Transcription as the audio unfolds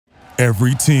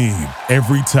Every team,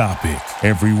 every topic,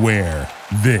 everywhere.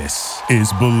 This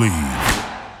is Believe.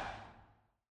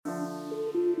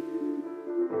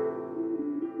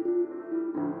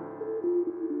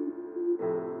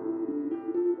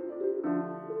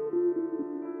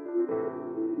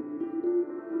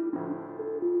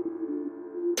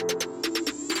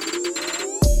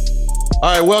 All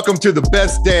right, welcome to the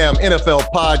best damn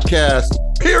NFL podcast,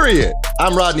 period.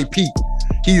 I'm Rodney Peete.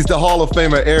 He's the Hall of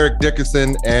Famer, Eric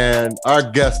Dickerson, and our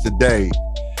guest today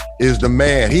is the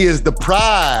man. He is the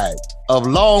pride of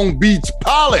Long Beach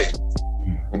Poly.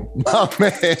 My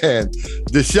man,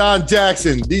 Deshaun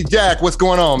Jackson. D-Jack, what's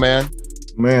going on, man?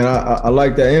 Man, I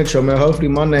like that intro, man. Hopefully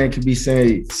my name can be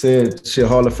said shit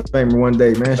Hall of Famer one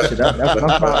day, man. Shit,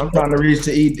 I'm trying to reach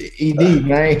the ED,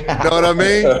 man. You know what I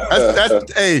mean?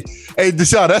 That's hey,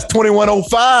 Deshaun, that's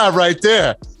 2105 right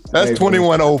there. That's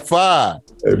 2105.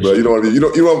 Hey, bro, you don't want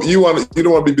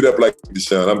to beat up like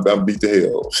Deshaun. I'm beat to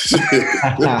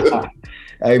hell.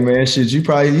 Hey, man, shit, you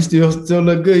still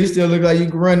look good. You still look like you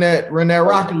can run that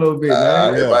rock a little bit,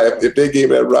 man. If they gave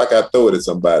me that rock, I'd throw it at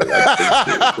somebody.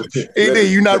 ED,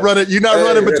 you not running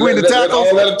between the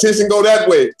tackles? Let attention go that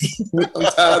way.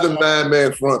 I'm tired of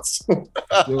 9-man fronts.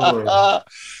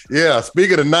 Yeah,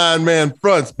 speaking of 9-man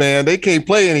fronts, man, they can't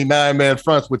play any 9-man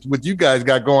fronts with what you guys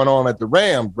got going on at the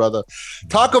Rams, brother.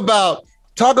 Talk about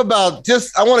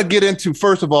just, I want to get into,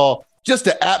 first of all, just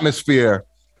the atmosphere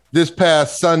this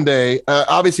past Sunday.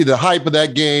 Obviously, the hype of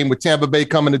that game with Tampa Bay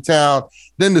coming to town,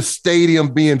 then the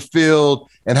stadium being filled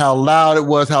and how loud it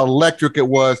was, how electric it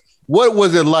was. What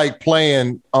was it like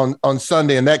playing on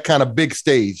Sunday in that kind of big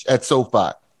stage at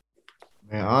SoFi?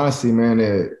 Man, honestly, man,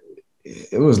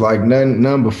 it was like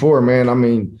none before, man. I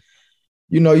mean,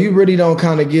 you really don't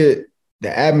kind of get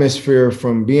the atmosphere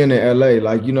from being in LA.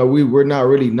 Like, we're not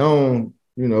really known,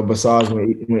 besides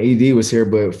when ED was here,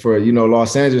 but for,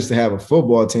 Los Angeles to have a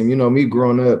football team, me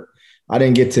growing up, I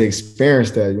didn't get to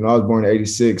experience that. I was born in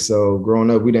 86. So growing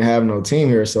up, we didn't have no team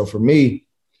here. So for me,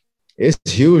 it's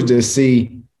huge to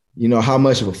see, how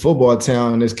much of a football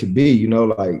town this could be,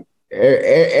 like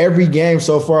every game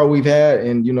so far we've had.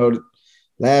 And,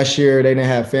 last year they didn't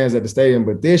have fans at the stadium,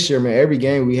 but this year, man, every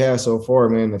game we have so far,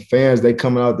 man, the fans, they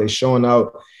coming out, they showing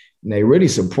out. And they really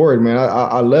support, man.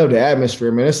 I love the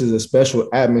atmosphere, man. This is a special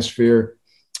atmosphere.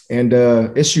 And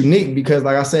it's unique because,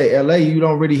 like I said, LA,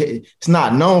 it's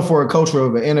not known for a culture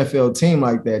of an NFL team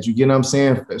like that. You get what I'm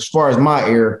saying? As far as my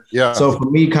era. Yeah. So for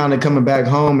me kind of coming back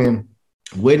home and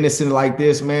witnessing like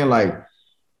this, man, like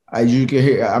you can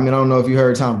hear, I don't know if you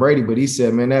heard Tom Brady, but he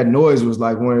said, man, that noise was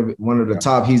like one of the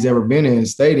top he's ever been in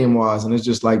stadium-wise. And it's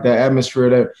just like that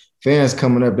atmosphere, that fans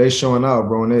coming up, they showing out,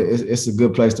 bro. And it's a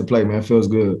good place to play, man. It feels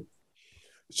good.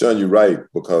 Sean, you're right,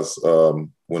 because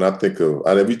when I think of,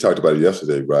 we talked about it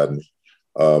yesterday, Rodney,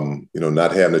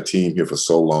 not having a team here for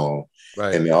so long,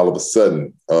 right. And then all of a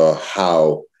sudden,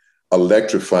 how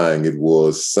electrifying it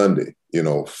was Sunday,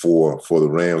 for the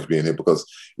Rams being here. Because,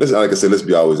 like I said, let's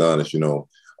be always honest,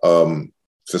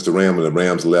 since the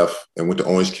Rams left and went to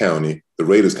Orange County, the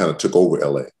Raiders kind of took over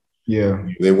LA. Yeah.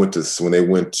 When they went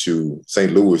to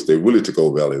St. Louis, they really took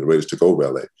over LA. The Raiders took over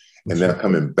LA. And now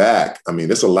coming back,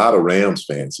 there's a lot of Rams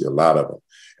fans here, a lot of them.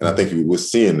 And I think we're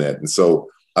seeing that. And so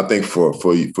I think for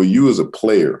you as a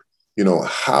player,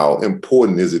 how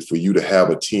important is it for you to have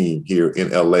a team here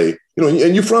in LA?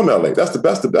 And you're from LA. That's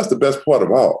the best part of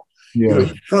all. Yeah.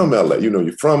 You're from LA.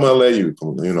 You're from LA.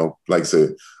 Like I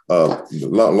said,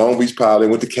 Long Beach Poly,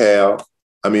 went to Cal.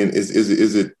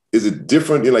 Is it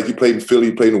different? Like you played in Philly,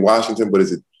 you played in Washington, but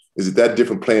is it that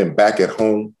different playing back at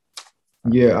home?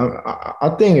 Yeah, I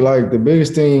think like the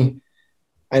biggest thing,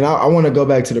 and I want to go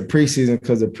back to the preseason,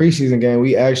 because the preseason game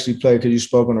we actually played, because you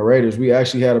spoke on the Raiders, we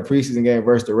actually had a preseason game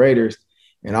versus the Raiders,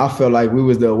 and I felt like we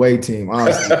was the away team,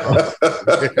 honestly.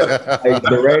 Like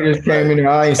the Raiders came in there,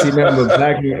 I ain't see nothing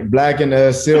but black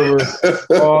and silver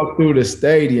all through the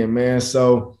stadium, man.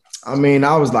 So, I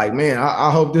was like, man, I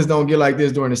hope this don't get like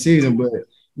this during the season, but,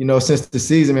 since the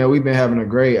season, man, we've been having a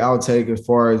great outtake as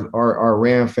far as our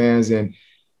Ram fans. And,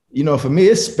 for me,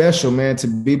 it's special, man, to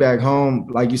be back home.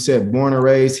 Like you said, born and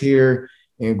raised here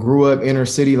and grew up inner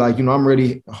city. Like, I'm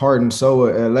really heart and soul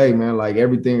of LA, man. Like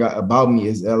everything about me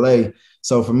is LA.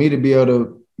 So for me to be able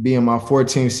to be in my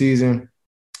 14th season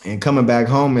and coming back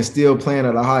home and still playing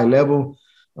at a high level,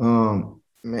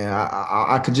 man,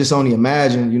 I could just only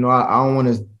imagine, I don't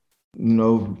want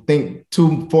to, think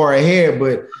too far ahead,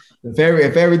 but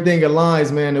if everything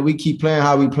aligns, man, and we keep playing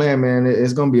how we playing, man,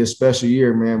 it's going to be a special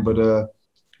year, man. But,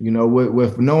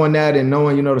 with knowing that and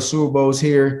knowing, the Super Bowl's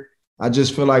here, I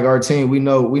just feel like our team, we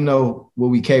know what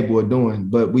we capable of doing,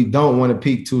 but we don't want to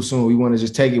peak too soon. We want to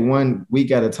just take it 1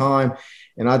 week at a time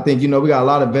And I think, we got a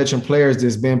lot of veteran players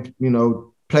that's been,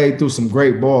 played through some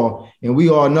great ball. And we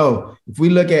all know if we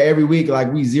look at every week,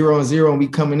 like we 0-0 and we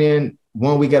coming in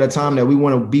 1 week at a time that we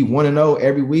want to be 1-0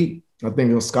 every week, I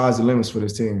think the sky's the limits for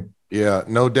this team. Yeah,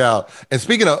 no doubt. And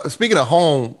speaking of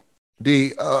home,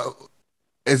 D,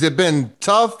 has it been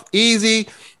tough, easy?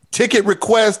 Ticket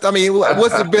request? I mean,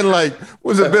 what's it been like?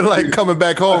 What's it been like coming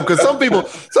back home? Because some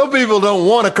people don't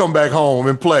want to come back home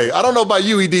and play. I don't know about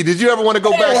you, ED. Did you ever want to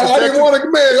go back to Texas? I didn't want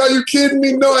to, man. Are you kidding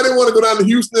me? No, I didn't want to go down to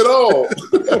Houston at all.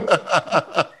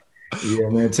 Yeah,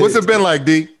 man. What's it been like,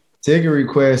 D? Ticket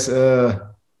request, it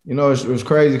was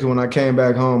crazy because when I came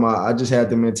back home, I just had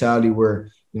the mentality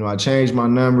where, I changed my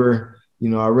number.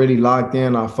 I really locked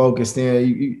in. I focused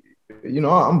in.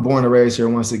 I'm born and raised here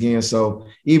once again. So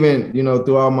even,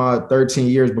 throughout my 13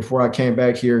 years before I came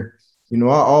back here, I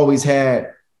always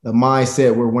had the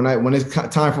mindset where when it's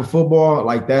time for football,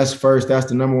 like that's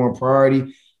the number one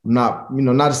priority. I'm not,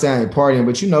 not to say I ain't partying,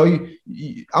 but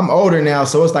I'm older now.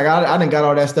 So it's like, I done got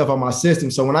all that stuff on my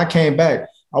system. So when I came back,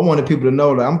 I wanted people to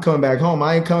know that I'm coming back home.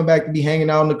 I ain't coming back to be hanging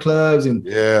out in the clubs and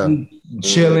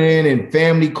chilling and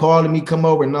family calling me, come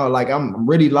over. No, like I'm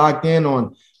really locked in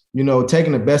on,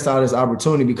 taking the best out of this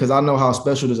opportunity because I know how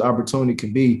special this opportunity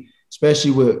can be,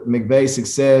 especially with McVay's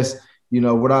success,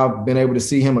 what I've been able to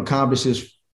see him accomplish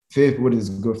his fifth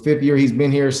year he's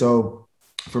been here. So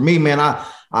for me, man,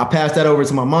 I passed that over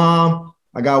to my mom.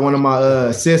 I got one of my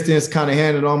assistants kind of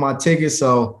handed on my tickets.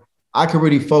 So I could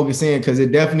really focus in because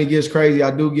it definitely gets crazy.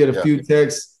 I do get a few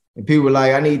texts and people are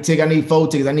like, I need 4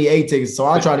 tickets. I need 8 tickets. So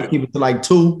I try to keep it to like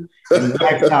 2 and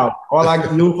max out. All I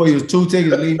can do for you is 2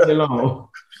 tickets, leave me alone.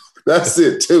 That's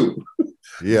it too.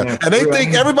 Yeah. And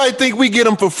everybody think we get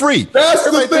them for free.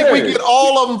 Everybody think we get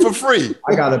all of them for free.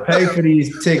 I got to pay for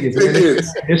these tickets.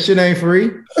 This shit ain't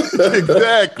free.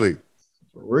 Exactly.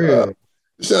 For real.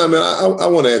 Sean, man, I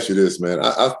want to ask you this, man.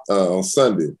 On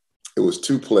Sunday, it was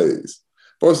 2 plays.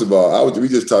 First of all, we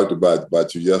just talked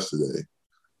about you yesterday.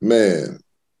 Man,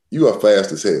 you are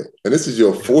fast as hell. And this is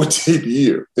your 14th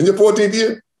year. In your 14th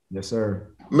year? Yes, sir.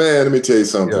 Man, let me tell you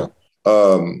something.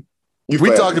 Yeah.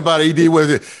 We talked about ED.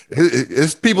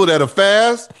 It's people that are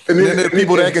fast, and then there are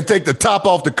people that can take the top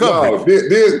off the cover. No, then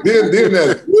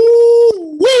that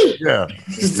woo wee. Yeah.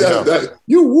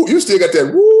 You still got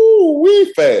that woo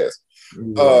wee fast.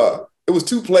 It was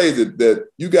 2 plays that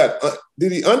you got.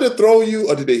 Did he underthrow you,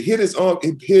 or did they hit his arm?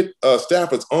 He hit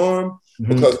Stafford's arm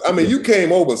because you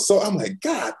came over. So I'm like,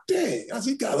 God dang,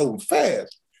 he got over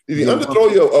fast. Did he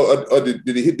underthrow you, or did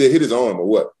they hit his arm, or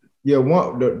what? Yeah,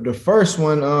 the first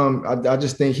one, I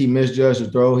just think he misjudged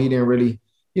the throw. He didn't really,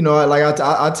 I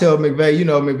tell McVay,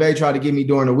 McVay tried to get me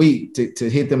during the week to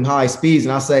hit them high speeds,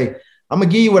 and I say, I'm gonna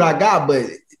give you what I got, but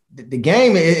the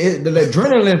game, the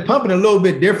adrenaline pumping a little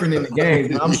bit different in the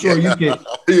game. I'm sure you can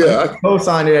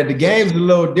co-sign it. The game's a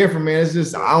little different, man. It's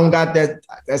just I don't got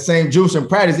that same juice in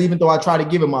practice, even though I try to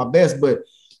give it my best. But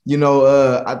I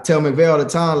tell McVay all the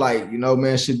time, like,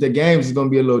 man, the games is gonna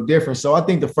be a little different. So I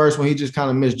think the first one he just kind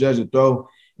of misjudged the throw,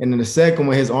 and then the second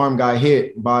one his arm got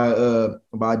hit by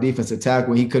a defensive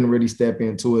tackle, and he couldn't really step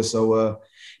into it. So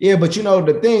but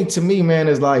the thing to me, man,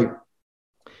 is like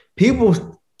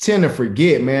people tend to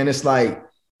forget, man. It's like,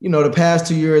 the past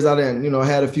 2 years I didn't,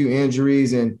 had a few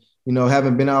injuries and,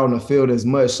 haven't been out on the field as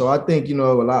much. So I think, a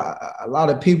lot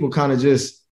of people kind of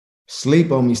just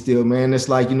sleep on me still, man. It's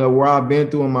like, where I've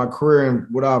been through in my career and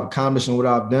what I've accomplished and what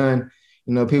I've done,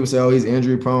 people say, oh, he's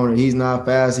injury prone or he's not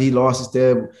fast, he lost his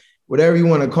step, whatever you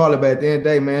want to call it. But at the end of the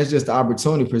day, man, it's just the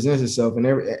opportunity presents itself. And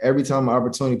every time an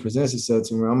opportunity presents itself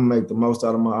to me, I'm gonna make the most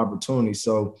out of my opportunity.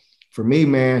 So for me,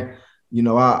 man,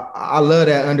 I love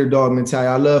that underdog mentality.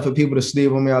 I love for people to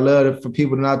sleep on me. I love for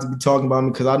people not to be talking about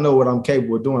me because I know what I'm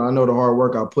capable of doing. I know the hard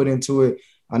work I put into it.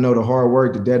 I know the hard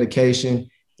work, the dedication.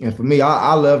 And for me,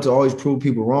 I love to always prove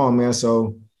people wrong, man.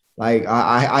 So, like,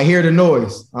 I hear the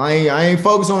noise. I ain't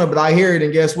focused on it, but I hear it.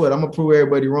 And guess what? I'm going to prove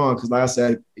everybody wrong because, like I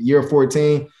said, year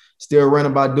 14, still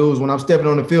running by dudes. When I'm stepping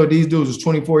on the field, these dudes was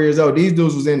 24 years old. These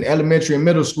dudes was in elementary and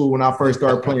middle school when I first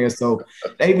started playing. So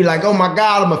they be like, oh, my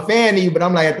God, I'm a fan of you. But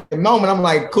I'm like, at the moment, I'm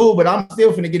like, cool, but I'm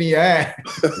still finna get in your ass.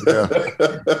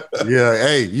 Yeah.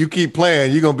 Hey, you keep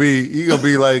playing. You're going to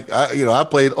be like, I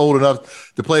played old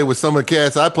enough to play with some of the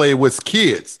cats I played with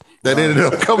kids that ended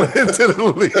up coming into the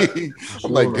league.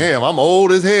 I'm like, damn, I'm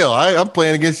old as hell. I'm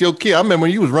playing against your kid. I remember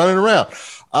when you was running around.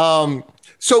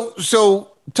 So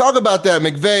talk about that,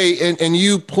 McVay, and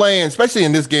you playing, especially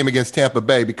in this game against Tampa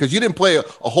Bay, because you didn't play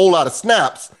a whole lot of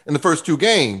snaps in the first 2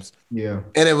 games. Yeah.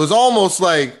 And it was almost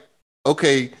like,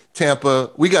 okay,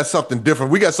 Tampa, we got something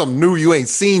different. We got something new you ain't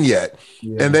seen yet.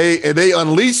 Yeah. And they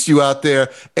unleashed you out there.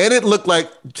 And it looked like,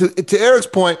 to Eric's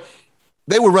point,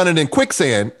 they were running in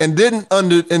quicksand and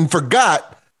and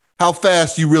forgot how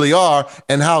fast you really are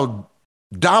and how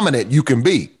dominant you can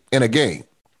be in a game.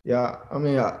 Yeah, I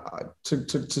mean,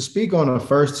 to speak on the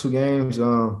first two games,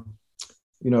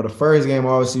 the first game,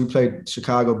 obviously, we played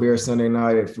Chicago Bears Sunday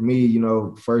night. For me,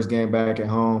 first game back at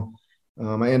home,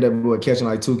 I ended up catching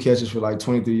like 2 catches for like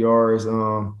 23 yards.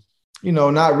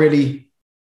 Not really.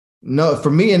 No,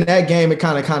 for me in that game, it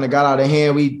kind of got out of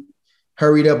hand. We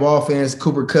hurried up offense.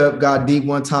 Cooper Kupp got deep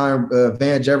one time.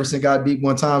 Van Jefferson got deep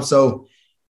one time. So,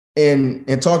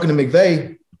 and talking to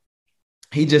McVay,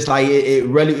 he just like it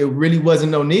really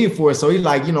wasn't no need for it. So he's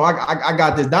like, I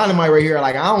got this dynamite right here.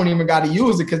 Like, I don't even got to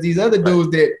use it because these other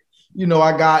dudes that,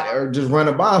 I got are just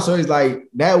running by. So he's like,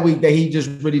 that week that he just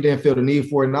really didn't feel the need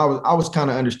for it. And I was kind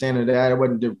of understanding that. I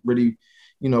wasn't really,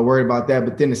 worried about that.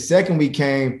 But then the second week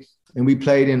came and we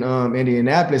played in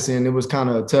Indianapolis, and it was kind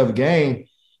of a tough game.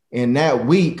 And that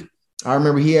week, I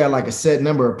remember he had like a set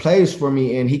number of plays for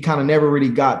me, and he kind of never really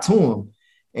got to him.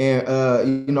 And,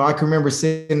 I can remember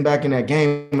sitting back in that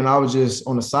game, and I was just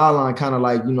on the sideline kind of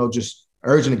like, just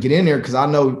urging to get in there because I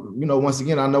know, once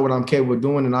again, I know what I'm capable of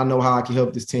doing, and I know how I can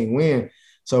help this team win.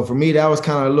 So for me, that was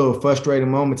kind of a little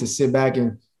frustrating moment to sit back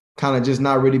and kind of just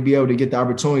not really be able to get the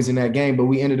opportunities in that game, but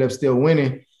we ended up still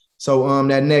winning. So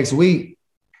that next week,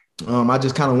 I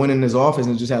just kind of went in his office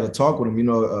and just had a talk with him,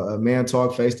 a man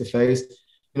talk face-to-face.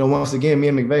 Once again, me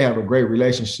and McVay have a great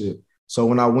relationship. So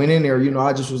when I went in there,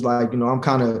 I just was like, I'm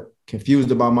kind of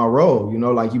confused about my role.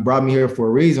 Like, you brought me here for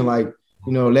a reason. Like,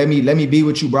 let me be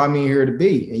what you brought me in here to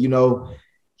be. And,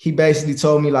 he basically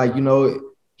told me like,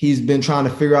 he's been trying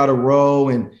to figure out a role.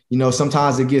 And,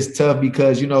 sometimes it gets tough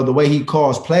because, the way he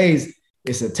calls plays,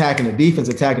 it's attacking the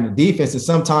defense. And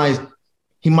sometimes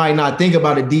he might not think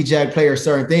about a D-Jack player,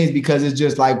 certain things, because it's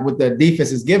just like what the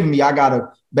defense is giving me, I got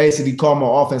to basically call my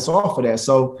offense off of that.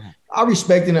 So I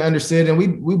respected and understood. And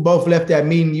we both left that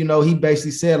meeting, he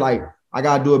basically said, like, I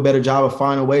got to do a better job of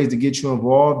finding ways to get you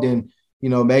involved. And,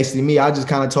 basically me, I just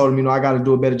kind of told him, I got to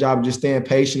do a better job of just staying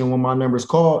patient and when my number's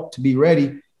called to be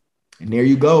ready. And there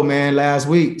you go, man. Last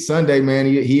week, Sunday, man,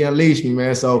 he unleashed me,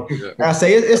 man. So I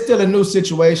say it's still a new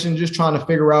situation, just trying to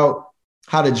figure out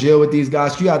how to gel with these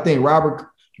guys. I think Robert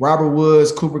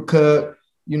Woods, Cooper Kupp,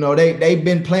 they've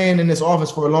been playing in this offense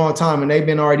for a long time, and they've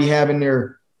been already having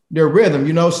their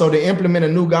rhythm, So to implement a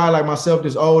new guy like myself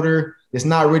that's older, that's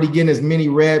not really getting as many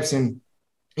reps, and,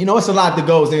 it's a lot that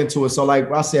goes into it. So like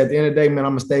I said, at the end of the day, man,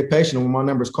 I'm going to stay patient, and when my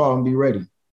number's called, I'm be ready.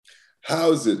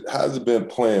 How's it been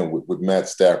playing with Matt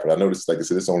Stafford? I noticed, like I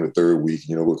said, it's only the third week,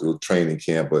 with the training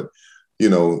camp, but,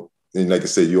 and like I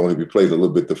said, you only played a little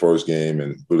bit the first game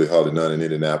and really hardly none in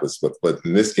Indianapolis. But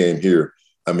in this game here,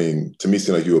 I mean, to me, it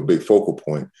seemed like you were a big focal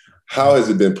point. How has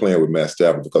it been playing with Matt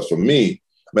Stafford? Because for me,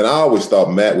 I always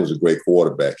thought Matt was a great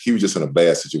quarterback. He was just in a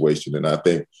bad situation. And I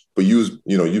think for you,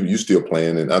 you still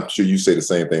playing, and I'm sure you say the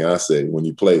same thing I say when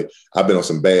you play. I've been on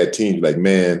some bad teams. You're like,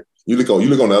 man, you look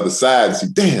on the other side and see,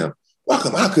 damn, why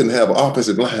come I couldn't have an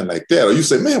offensive line like that? Or you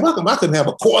say, man, why come I couldn't have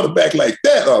a quarterback like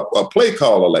that or a play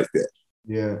caller like that?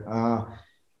 Yeah,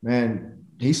 man,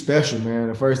 he's special, man.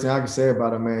 The first thing I can say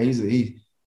about him, man,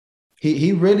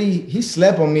 he really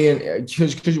slept on me, and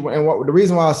the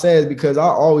reason why I say is because I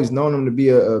always known him to be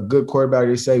a good quarterback.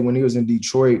 They say when he was in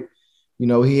Detroit,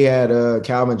 he had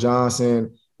Calvin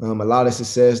Johnson, a lot of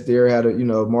success there. Had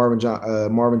Marvin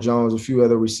Jones, a few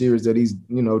other receivers that he's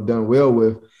done well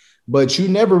with, but you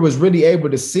never was really able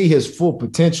to see his full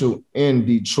potential in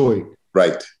Detroit,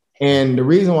 right? And the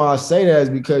reason why I say that is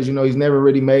because, he's never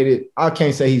really made it. I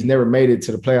can't say he's never made it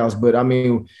to the playoffs, but I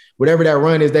mean, whatever that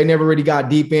run is, they never really got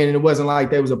deep in, and it wasn't like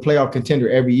they was a playoff contender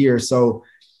every year. So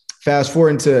fast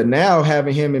forward to now,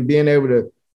 having him and being able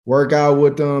to work out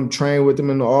with them, train with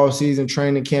them in the off-season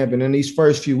training camp, and in these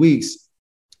first few weeks,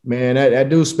 man, that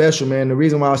dude's special, man. The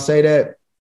reason why I say that,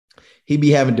 he be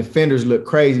having defenders look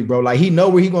crazy, bro. Like, he know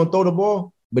where he going to throw the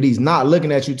ball, but he's not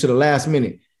looking at you to the last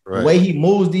minute. Right. The way he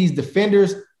moves these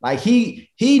defenders, like he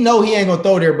know he ain't gonna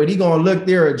throw there, but he gonna look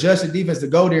there, adjust the defense to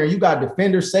go there. And you got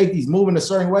defenders, safeties moving a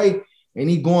certain way, and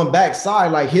he going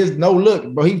backside like his no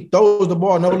look, bro. He throws the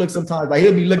ball no look sometimes. Like,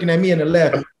 he'll be looking at me in the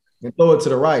left and throw it to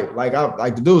the right. Like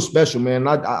the dude's special, man.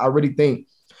 I really think,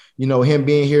 him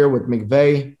being here with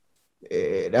McVay,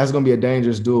 that's gonna be a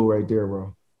dangerous duel right there,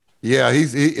 bro. Yeah,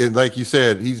 he like you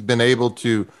said, he's been able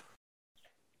to,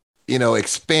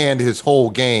 expand his whole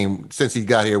game since he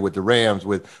got here with the Rams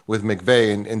with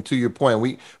McVay. And to your point,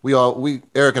 we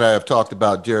Eric and I have talked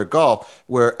about Jared Goff,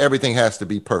 where everything has to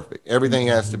be perfect. Everything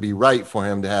has to be right for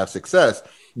him to have success.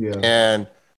 Yeah. And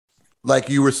like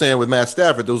you were saying with Matt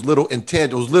Stafford, those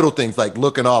little things like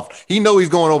looking off. He know he's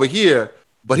going over here,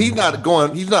 But he's not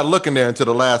looking there until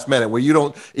the last minute where you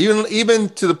don't even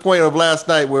to the point of last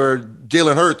night where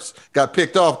Jalen Hurts got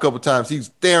picked off a couple times. He's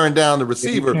staring down the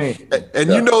receiver. And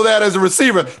you know that as a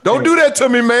receiver. Don't do that to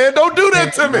me, man. Don't do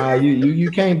that to me. Nah,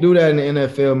 you can't do that in the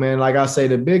NFL, man. Like I say,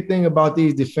 the big thing about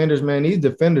these defenders, man, these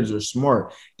defenders are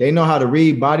smart. They know how to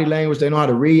read body language. They know how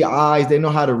to read eyes. They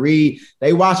know how to read.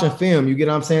 They watching film. You get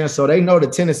what I'm saying? So they know the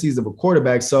tendencies of a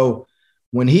quarterback. So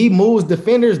when he moves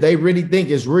defenders, they really think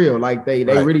it's real. Like they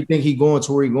really think he going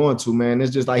to where he going to, man.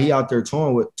 It's just like he out there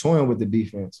toying with the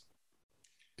defense.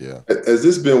 Yeah. Has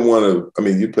this been one of, I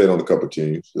mean, you played on a couple of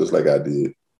teams, just like I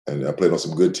did, and I played on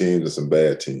some good teams and some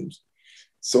bad teams.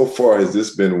 So far, has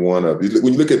this been one of,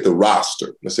 when you look at the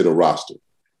roster, let's say the roster,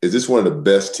 is this one of the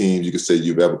best teams you could say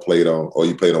you've ever played on, or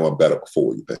you played on one better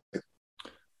before, you think? I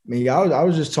mean, I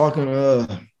was just talking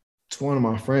to one of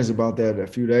my friends about that a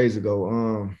few days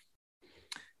ago.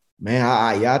 Man,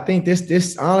 I think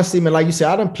this honestly, man, like you said,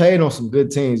 I done played on some good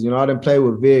teams. You know, I done played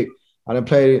with Vic. I done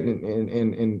played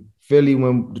in Philly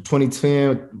when the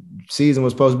 2010 season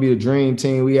was supposed to be the dream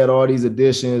team. We had all these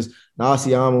additions.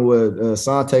 Nasi Ama with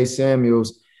Sante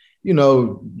Samuels. You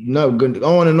know, good,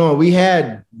 on and on. We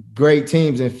had great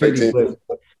teams in Philly, but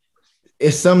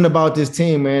it's something about this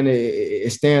team, man.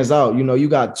 It stands out. You know, you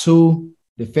got two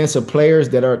defensive players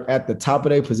that are at the top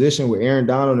of their position with Aaron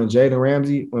Donald and Jalen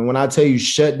Ramsey. When I tell you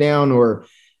shut down or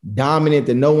dominant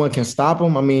that no one can stop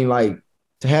them, I mean, like,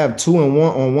 to have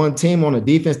 2-1 on one team on a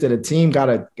defense that a team got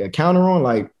a counter on,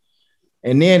 like,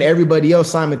 and then everybody else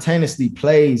simultaneously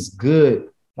plays good.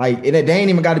 Like, they ain't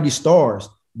even got to be stars,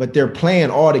 but they're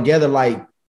playing all together. Like,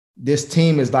 this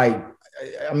team is like,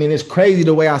 I mean, it's crazy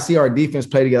the way I see our defense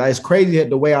play together. It's crazy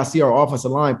the way I see our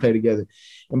offensive line play together.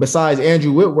 And besides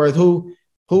Andrew Whitworth, who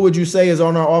would you say is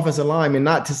on our offensive line? And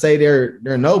not to say they're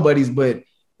nobodies, but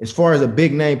as far as a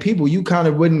big name people, you kind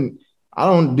of wouldn't. I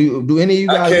don't do any of you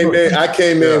guys. I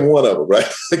came in one of them, right?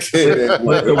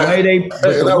 But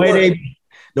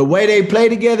the way they play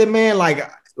together, man, like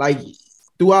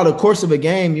throughout the course of a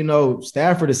game, you know,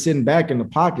 Stafford is sitting back in the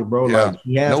pocket, bro. Yeah. Like,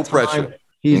 he has no time. pressure.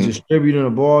 He's distributing the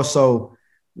ball. So,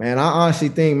 man, I honestly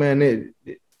think, man,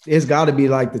 it's got to be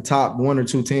like the top one or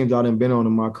two teams I've been on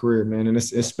in my career, man, and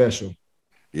it's special.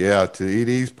 Yeah, to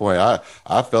Edie's point,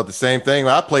 I felt the same thing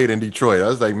when I played in Detroit. I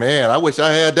was like, man, I wish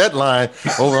I had that line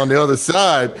over on the other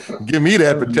side. Give me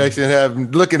that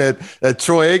protection. Looking at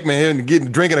Troy Aikman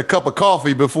and drinking a cup of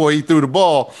coffee before he threw the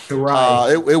ball.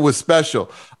 Right. It was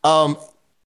special.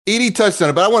 Edie touched on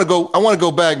it, but I want to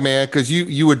go back, man, because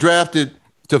you were drafted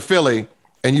to Philly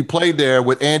and you played there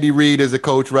with Andy Reid as a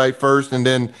coach, right, first, and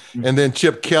then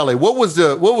Chip Kelly. What was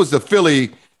the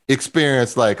Philly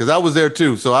experience like? Because I was there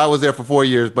too, so I was there for 4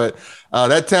 years, but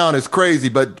that town is crazy.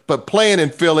 But playing in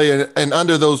Philly and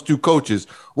under those two coaches,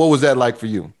 what was that like for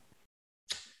you?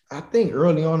 I think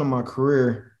early on in my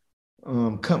career,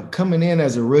 coming in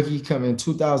as a rookie, in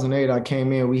 2008, I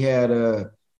came in. We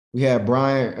had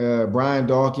Brian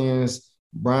Dawkins,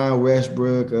 Brian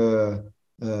Westbrook,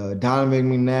 Donovan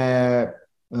McNabb,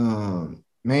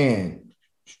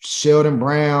 Sheldon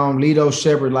Brown, Lito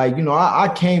Shepherd. Like, you know, I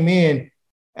came in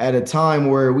at a time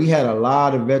where we had a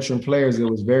lot of veteran players that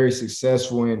was very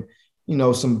successful, and, you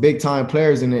know, some big time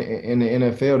players in the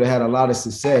NFL that had a lot of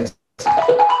success.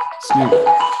 Excuse me.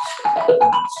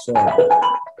 Sorry.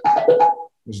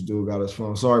 This dude got his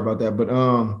phone. Sorry about that. But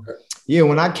yeah,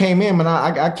 when I came in,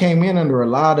 I came in under a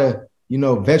lot of, you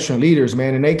know, veteran leaders,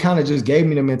 man, and they kind of just gave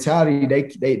me the mentality.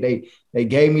 They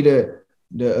gave me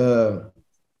the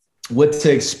what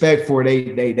to expect for.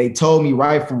 They told me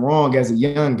right from wrong as a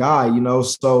young guy, you know.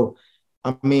 So,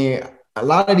 I mean, a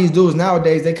lot of these dudes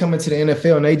nowadays, they come into the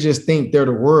NFL and they just think they're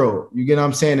the world. You get what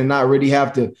I'm saying? And not really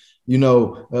have to, you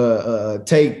know,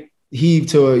 take heed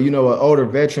to an older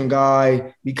veteran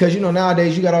guy, because, you know,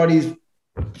 nowadays you got all these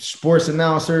sports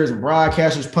announcers and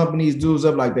broadcasters pumping these dudes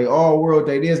up like they all world,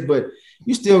 they this, but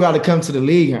you still got to come to the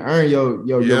league and earn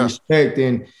your respect.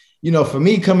 And, you know, for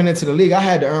me coming into the league, I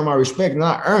had to earn my respect, and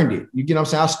I earned it. You get what I'm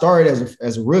saying? I started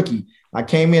as a rookie. I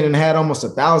came in and had almost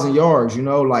 1,000 yards, you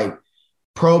know, like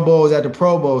Pro Bowls at the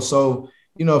Pro Bowl. So,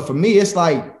 you know, for me, it's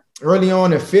like early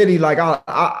on in Philly, like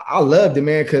I loved it,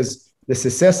 man, because the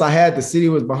success I had, the city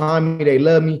was behind me. They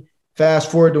loved me.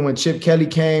 Fast forward to when Chip Kelly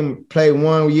came, played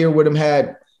 1 year with him,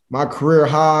 had my career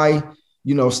high,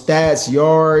 you know, stats,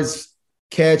 yards,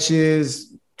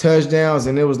 catches, touchdowns.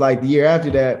 And it was like the year after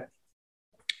that,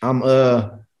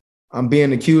 I'm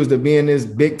being accused of being this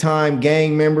big time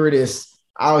gang member that's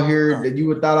out here that you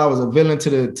would thought I was a villain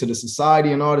to the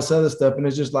society and all this other stuff. And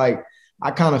it's just like,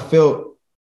 I kind of felt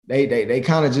they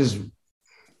kind of just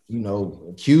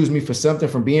accuse me for something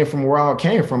from being from where I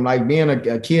came from, like being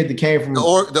a kid that came from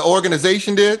the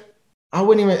organization did. I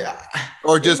wouldn't even,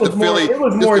 or just the Philly. It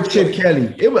was more Chip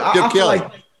Kelly.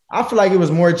 I feel like it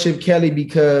was more Chip Kelly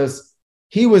because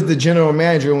he was the general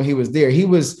manager when he was there. He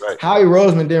was right. Howie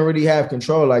Roseman didn't really have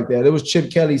control like that. It was Chip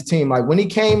Kelly's team. Like when he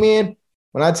came in,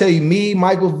 when I tell you, me,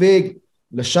 Michael Vick,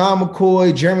 LaShawn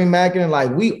McCoy, Jeremy Mackin,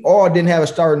 like we all didn't have a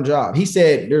starting job. He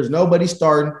said, "There's nobody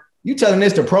starting." You telling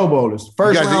this to Pro Bowlers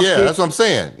first round? Yeah, that's what I'm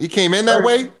saying. He came in that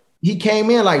way. He came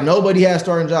in like nobody had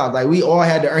starting jobs. Like we all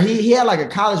had to earn. He had like a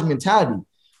college mentality.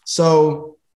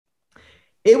 So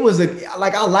it was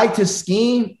I liked his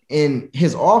scheme and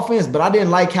his offense, but I didn't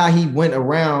like how he went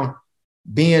around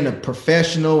being a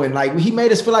professional and like he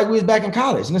made us feel like we was back in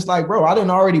college. And it's like, bro, I didn't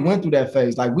already went through that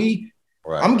phase. Like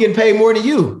I'm getting paid more than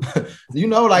you.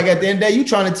 Like at the end of the day, you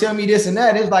trying to tell me this and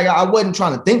that. It's like I wasn't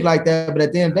trying to think like that, but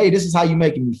at the end of the day, this is how you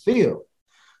making me feel.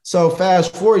 So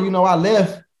fast forward, I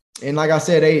left. And like I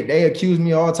said, they accused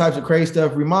me of all types of crazy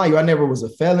stuff. Remind you, I never was a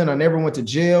felon. I never went to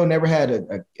jail, never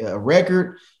had a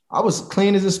record. I was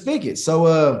clean as a spigot.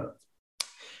 So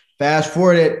fast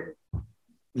forward it,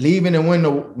 leaving and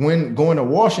going to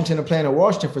Washington and playing in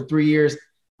Washington for 3 years.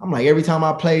 I'm like, every time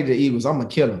I play the Eagles, I'm going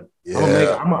to kill them.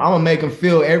 Yeah. I'm gonna make them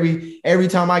feel every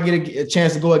time I get a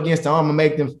chance to go against them, I'm going to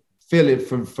make them feel it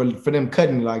for them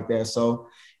cutting me like that. So,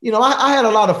 I had a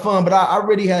lot of fun, but I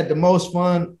really had the most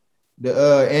fun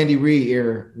the Andy Reid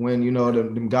era when,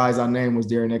 them guys I named was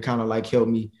there and they kind of like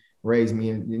helped me raise me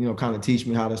and, kind of teach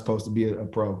me how that's supposed to be a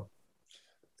pro.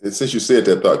 And since you said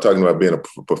that, talking about being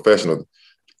a professional,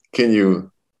 can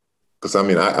you, because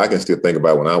I can still think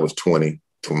about when I was 20,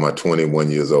 to my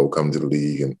 21 years old, coming to the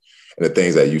league and the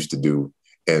things I used to do.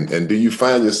 And do you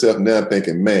find yourself now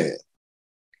thinking, man,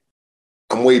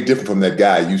 I'm way different from that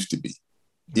guy I used to be,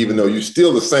 even though you're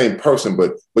still the same person,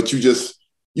 but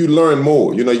you learn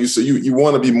more, you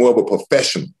want to be more of a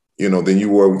professional, than you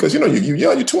were because,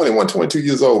 you're 21, 22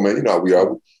 years old, man. You know how we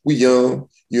are. We young,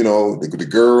 the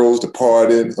girls, the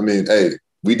partying. Hey,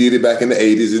 we did it back in the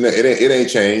 80s. It ain't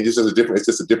changed. It's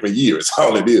just a different year. It's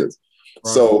all it is.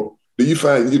 Right. So do you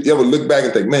ever look back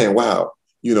and think, man, wow,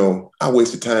 I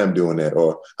wasted time doing that,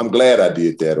 or I'm glad I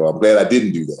did that, or I'm glad I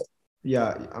didn't do that?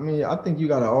 Yeah, I think you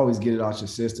got to always get it out your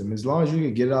system. As long as you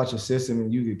can get it out your system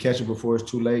and you can catch it before it's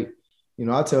too late.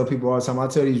 I tell people all the time, I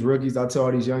tell these rookies, I tell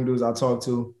all these young dudes I talk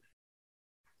to,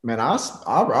 man,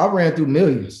 I ran through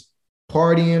millions,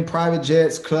 partying, private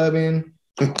jets, clubbing,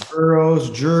 girls,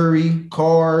 jewelry,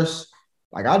 cars.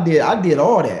 Like I did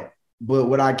all that. But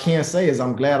what I can't say is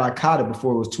I'm glad I caught it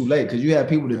before it was too late because you have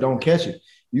people that don't catch it.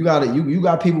 You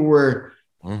got people where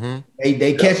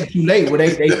they catch it too late where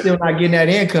they still not getting that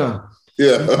income.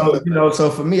 Yeah.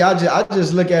 So for me, I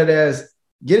just look at it as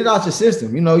get it out your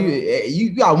system. You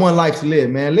got one life to live,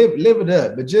 man. Live it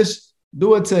up, but just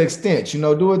do it to extent.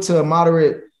 Do it to a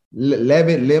moderate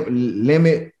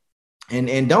limit,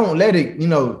 and don't let it,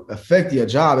 affect your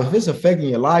job. If it's affecting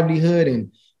your livelihood,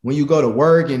 and when you go to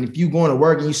work, and if you going to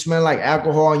work and you smell like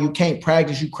alcohol and you can't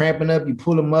practice, you cramping up, you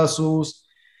pulling muscles.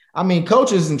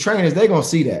 Coaches and trainers, they're gonna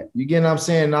see that. You get what I'm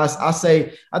saying? I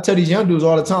tell these young dudes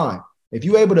all the time, if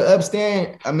you able to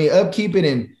upkeep it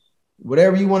and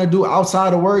whatever you want to do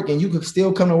outside of work, and you can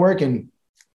still come to work and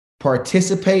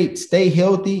participate, stay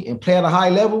healthy, and play at a high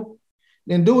level,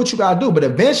 then do what you gotta do. But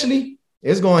eventually,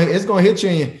 it's gonna hit you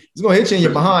in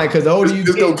your behind because the older you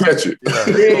get, gonna catch you.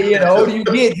 The older you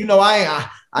get,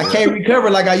 I can't recover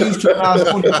like I used to when I was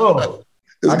 24.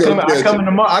 I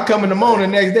come in the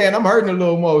morning the next day and I'm hurting a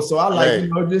little more. So I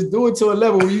like just do it to a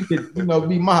level where you can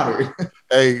be moderate.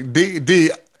 Hey,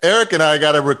 D. Eric and I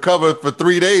got to recover for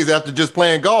 3 days after just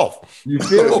playing golf. You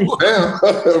feel me?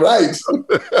 Right.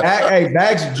 Hey,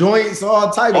 backs, joints,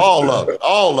 all types.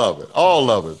 All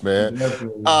of it, man.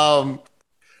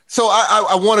 So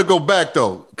I want to go back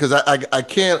though, because I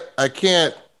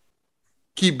can't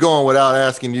keep going without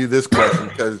asking you this question,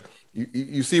 because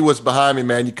you see what's behind me,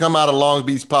 man. You come out of Long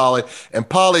Beach Poly, and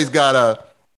Poly's got a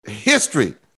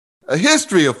history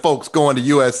of folks going to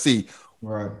USC.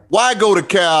 Right. Why go to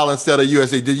Cal instead of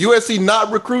USC? Did USC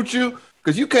not recruit you?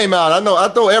 Because you came out, I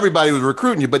thought everybody was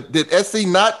recruiting you, but did SC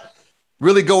not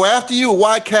really go after you?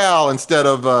 Why Cal instead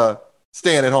of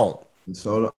staying at home?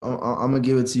 So I'm going to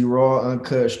give it to you raw,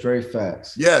 uncut, straight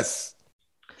facts. Yes.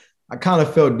 I kind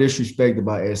of felt disrespected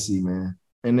by SC, man.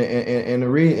 And the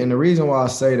reason why I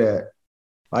say that,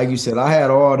 like you said, I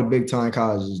had all the big-time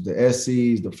colleges, the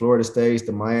SCs, the Florida States,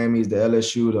 the Miamis, the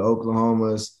LSU, the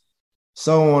Oklahomas,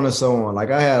 so on and so on.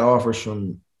 Like I had offers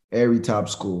from every top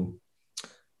school.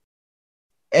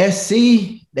 SC,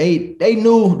 they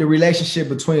knew the relationship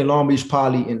between Long Beach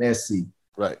Poly and SC.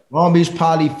 Right. Long Beach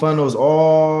Poly funnels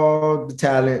all the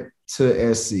talent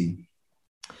to SC.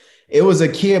 It was a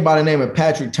kid by the name of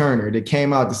Patrick Turner that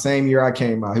came out the same year I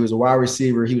came out. He was a wide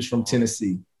receiver. He was from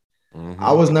Tennessee. Mm-hmm.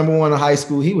 I was number 1 in high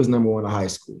school. He was number 1 in high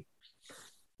school.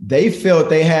 They felt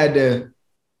they had to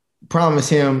promise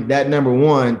him that number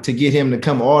 1 to get him to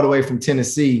come all the way from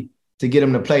Tennessee to get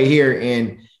him to play here.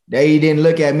 And they didn't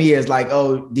look at me as like,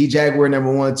 oh, D-Jaguar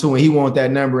number 1, 2, and he want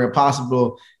that number.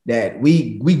 Impossible that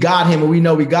we got him and we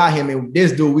know we got him. And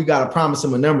this dude, we got to promise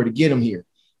him a number to get him here.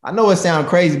 I know it sounds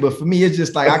crazy, but for me, it's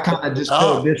just like I kind of just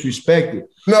felt disrespected.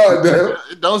 No,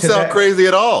 it don't sound crazy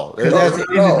at all. Because at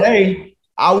the end of the day,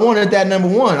 I wanted that number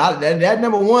 1. That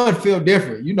number 1 feel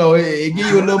different. You know, it give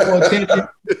you a little more attention.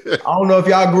 I don't know if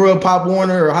y'all grew up Pop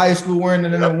Warner or high school wearing the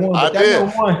number 1. But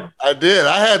number 1. I did.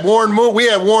 I had Warren Moon. We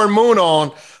had Warren Moon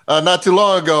on not too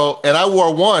long ago, and I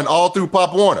wore 1 all through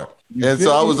Pop Warner. And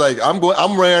so I was like, I'm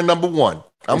wearing number 1.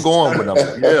 I'm going with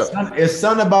number. Yeah. It's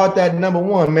something about that number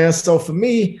 1, man. So for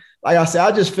me, like I said,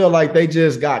 I just feel like they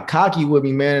just got cocky with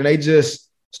me, man. And they just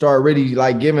start really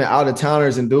like giving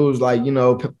out-of-towners and dudes like, you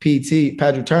know, PT,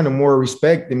 Patrick Turner, more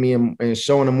respect than me and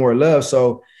showing them more love.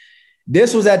 So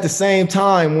this was at the same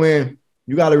time when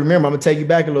you got to remember, I'm going to take you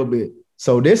back a little bit.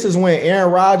 So this is when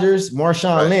Aaron Rodgers,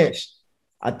 Marshawn Lynch,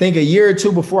 I think a year or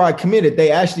 2 before I committed, they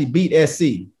actually beat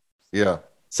SC. Yeah.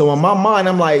 So in my mind,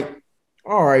 I'm like,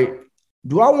 all right,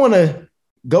 do I want to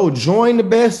go join the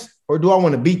best or do I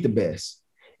want to beat the best?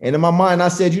 And in my mind, I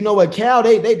said, you know what, Cal,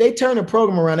 they turned the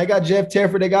program around. They got Jeff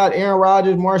Teffer, they got Aaron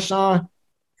Rodgers, Marshawn.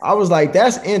 I was like,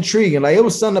 that's intriguing. Like, it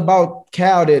was something about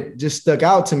Cal that just stuck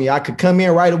out to me. I could come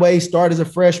in right away, start as a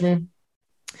freshman.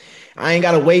 I ain't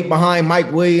got to wait behind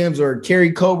Mike Williams or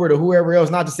Kerry Colbert or whoever else.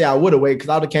 Not to say I would have waited because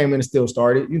I would have came in and still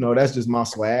started. You know, that's just my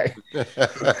swag.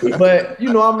 But,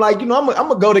 you know, I'm like, you know, I'm going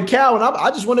to go to Cal and I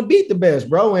just want to beat the best,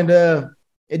 bro. And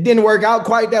it didn't work out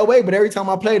quite that way. But every time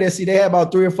I played SC, they had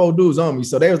about 3 or 4 dudes on me.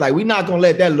 So they was like, we're not going to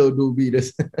let that little dude beat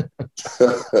us.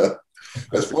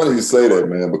 That's funny you say that,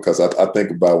 man, because I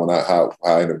think about how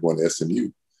I ended up going to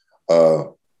SMU. I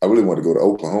really wanted to go to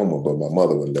Oklahoma, but my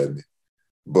mother wouldn't let me.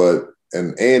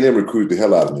 And A&M recruited the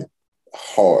hell out of me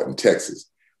hard in Texas.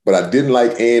 But I didn't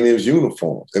like A&M's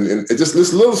uniforms. And it just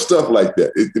this little stuff like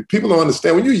that. People don't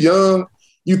understand. When you're young,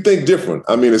 you think different.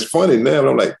 I mean, it's funny now, but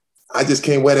I'm like, I just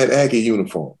can't wear that Aggie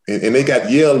uniform. And they got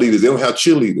yell leaders. They don't have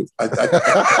cheerleaders. I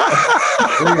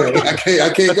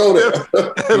can't go there.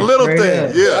 Little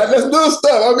thing, yeah. That's little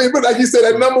stuff. I mean, but like you said,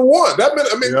 that number 1. That meant,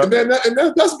 I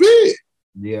mean, that's big.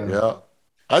 Yeah.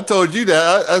 I told you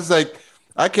that. I was like,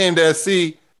 I came to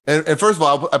SC. And first of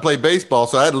all, I played baseball,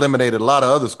 so I had eliminated a lot of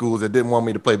other schools that didn't want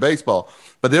me to play baseball.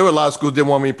 But there were a lot of schools that didn't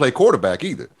want me to play quarterback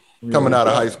either, coming out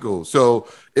of high school. So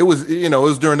it was, you know, it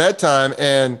was during that time.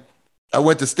 And I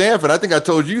went to Stanford. I think I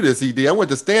told you this, ED. I went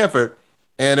to Stanford,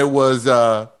 and it was 3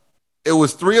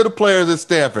 of the players at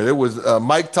Stanford. It was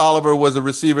Mike Tolliver was a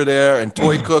receiver there, and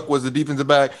Toy Cook was the defensive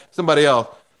back, somebody else.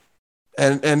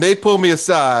 And they pulled me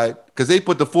aside because they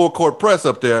put the full-court press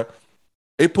up there.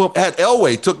 Had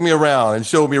Elway took me around and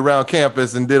showed me around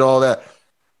campus and did all that.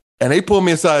 And they pulled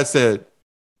me aside and said,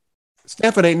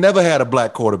 Stanford ain't never had a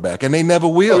black quarterback, and they never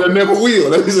will. Oh, they never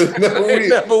will. They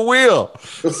never will.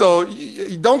 So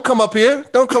you don't come up here.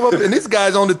 Don't come up. And this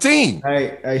guy's on the team.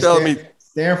 Hey,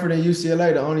 Stanford and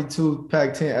UCLA, the only 2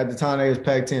 Pac-10 at the time they was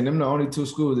Pac-10. Them the only 2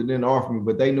 schools that didn't offer me,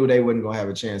 but they knew they wasn't gonna have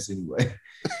a chance anyway.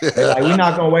 They're like, we're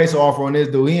not gonna waste an offer on this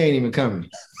dude. He ain't even coming.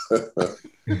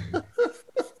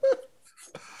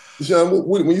 Sean,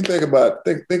 when you think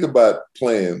about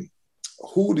playing,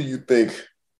 who do you think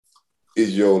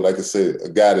is your, like I said, a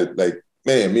guy that, like,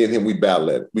 man, me and him, we battle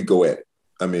at it. We go at it.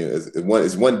 I mean,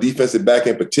 it's one defensive back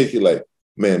in particular, like,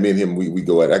 man, me and him, we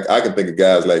go at it. I can think of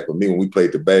guys like, for me, when we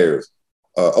played the Bears,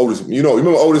 Otis, you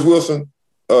remember Otis Wilson?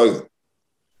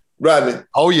 Rodney?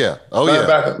 Oh, yeah.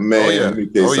 Man,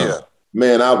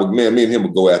 Man, me and him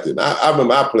would go after it. I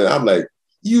remember I played, I'm like,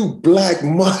 you black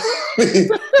mother. He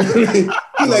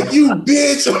like, you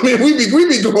bitch. I mean, we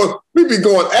be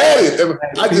going at it. And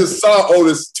I just saw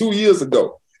Otis 2 years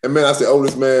ago. And man, I said,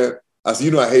 Otis, man, I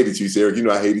said, I hated you, Eric.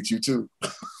 I hated you too.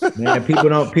 Man, people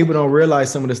don't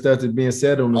realize some of the stuff that's being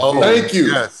said on the field. Thank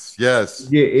you. Yes.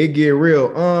 Yeah, it get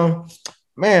real.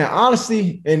 Man,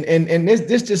 honestly, and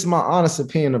this just my honest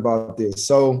opinion about this.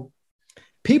 So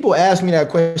people ask me that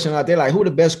question out there, like, who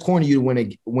the best corner you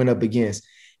went up against?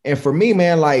 And for me,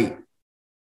 man, like,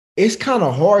 it's kind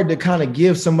of hard to kind of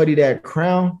give somebody that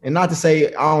crown. And not to say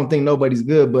I don't think nobody's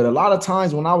good, but a lot of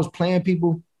times when I was playing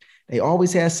people, they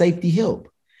always had safety help.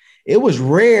 It was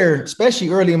rare, especially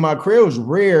early in my career, it was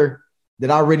rare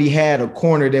that I really had a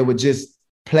corner that would just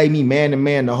play me man to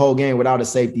man the whole game without a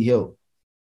safety help.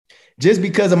 just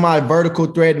because of my vertical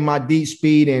threat and my deep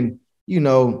speed and, you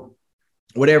know,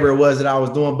 whatever it was that I was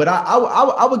doing. But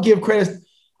I would give credit.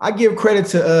 I give credit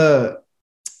to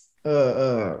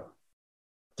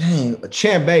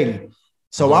Champ Bailey.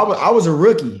 So I was a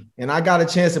rookie and I got a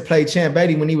chance to play Champ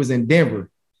Bailey when he was in Denver.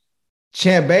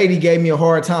 Champ Bailey gave me a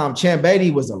hard time. Champ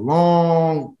Bailey was a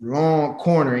long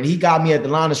corner, and he got me at the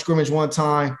line of scrimmage one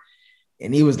time,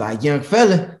 and he was like, young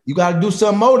fella, you got to do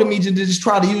something more to me to just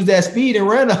try to use that speed and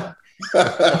run up.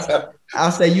 I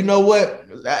say, you know what?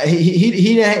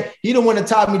 He didn't want to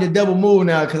taught me to double move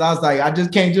now because I was like, I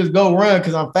just can't just go run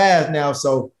because I'm fast now.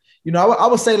 So, you know, I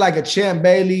would say like a Champ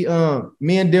Bailey.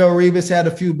 Me and Del Rivas had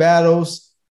a few battles.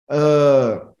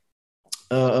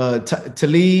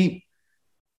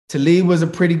 Talib was a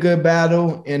pretty good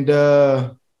battle. And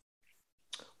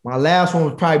my last one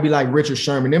would probably be like Richard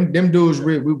Sherman. Them dudes,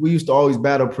 we used to always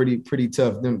battle pretty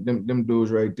tough. Them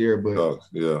dudes right there. But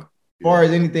as far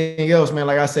as anything else, man,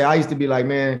 like I said, I used to be like,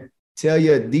 man, tell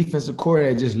your defensive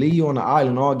coordinator just leave you on the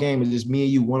island all game and just me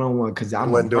and you one-on-one because I'm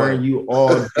going to burn you all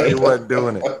day. They wasn't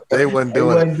doing it. They wasn't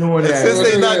doing that. Since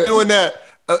they're not doing that,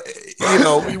 you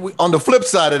know, on the flip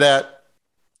side of that,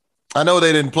 I know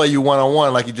they didn't play you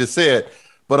one-on-one like you just said,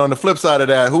 but on the flip side of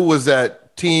that, who was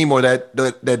that team or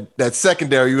that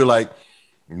secondary you were like,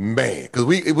 man, because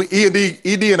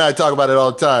ED and I talk about it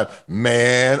all the time.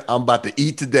 Man, I'm about to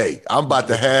eat today. I'm about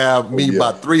to have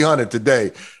about 300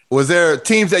 today. Was there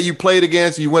teams that you played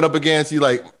against, you went up against, you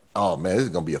like, oh man, this is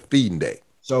gonna be a feeding day?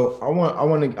 So I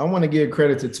want to give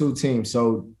credit to two teams.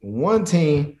 So one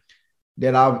team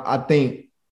that I think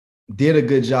did a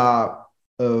good job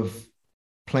of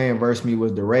playing versus me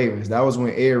was the Ravens. That was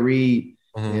when Ed Reed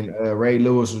and Ray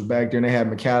Lewis was back there, and they had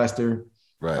McAllister.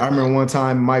 Right. I remember one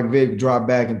time Mike Vick dropped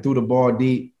back and threw the ball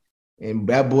deep. And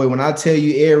that boy, when I tell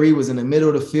you Ed Reed was in the middle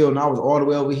of the field and I was all the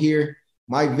way over here,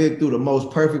 Mike Vick threw the most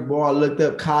perfect ball. I looked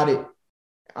up, caught it.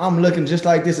 I'm looking just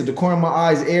like this at the corner of my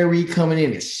eyes. Ed Reed coming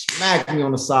in and smacked me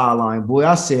on the sideline. Boy,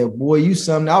 I said, boy, you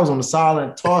something. I was on the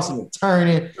sideline tossing and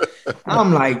turning.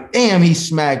 I'm like, damn, he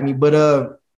smacked me. But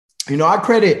you know, I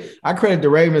credit the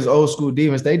Ravens old school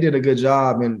defense. They did a good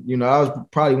job. And, you know, I was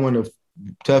probably one of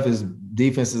the toughest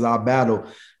defenses I battled.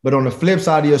 But on the flip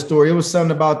side of your story, it was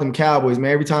something about them Cowboys,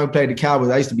 man. Every time we played the Cowboys,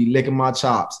 I used to be licking my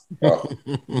chops.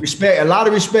 A lot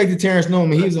of respect to Terrence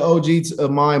Newman. He was an OG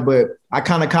of mine, but I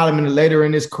kind of caught him later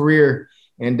in his career.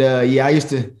 And I used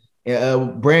to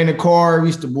Brandon Carr. I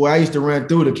used to run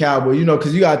through the Cowboys, you know,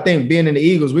 because you got to think, being in the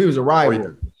Eagles, we was a rival. Oh,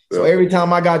 yeah. So every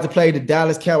time I got to play the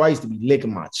Dallas Cowboys, I used to be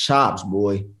licking my chops,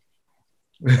 boy.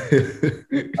 I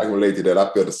can relate to that.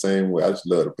 I feel the same way. I just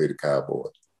love to play the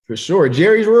Cowboys. For sure.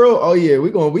 Jerry's World. Oh yeah, we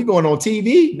going on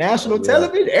TV, national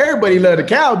television. Everybody love the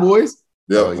Cowboys.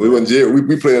 Yeah, we went Jerry.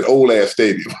 We played at old ass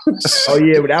stadium. Oh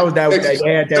yeah, but that was that. Texas,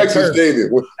 they had that Texas turf. Stadium.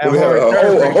 We had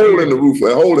a hole in the roof.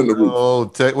 A hole in the roof.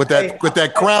 Oh, with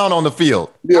that crown on the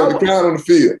field. Yeah, the crown on the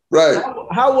field. Right.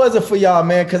 How was it for y'all,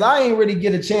 man? Because I ain't really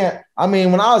get a chance. I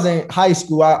mean, when I was in high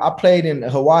school, I played in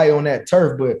Hawaii on that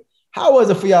turf, but how was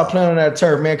it for y'all playing on that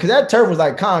turf, man? Because that turf was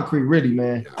like concrete, really,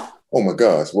 man. Oh my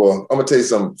gosh! Well, I'm gonna tell you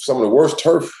some of the worst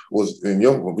turf was in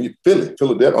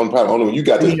Philadelphia. I don't know when you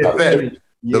got this.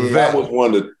 That was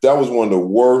one of the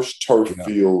worst turf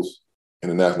fields in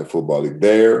the National Football League.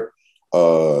 There,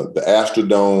 the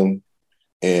Astrodome,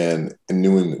 and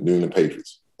New England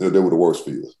Patriots. They were the worst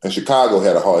fields. And Chicago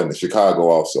had a hard in Chicago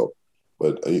also.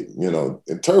 But you know,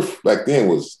 and turf back then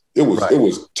was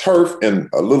turf and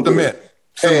a little bit of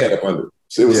pad up under.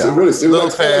 So it was little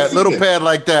pad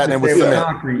like that, and it was cement.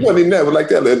 It wasn't even that, but like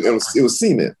that. It was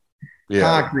cement. Yeah.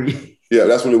 Concrete. Yeah,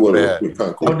 that's what it was.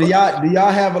 Concrete. Oh, do y'all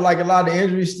have a lot of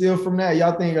injuries still from that?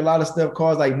 Y'all think a lot of stuff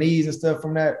caused like knees and stuff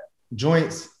from that,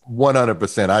 joints?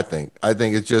 100%. I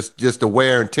think it's just the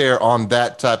wear and tear on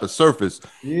that type of surface.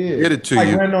 Yeah, get it to like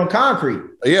you. running on concrete.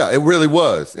 Yeah, it really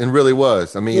was.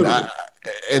 I mean,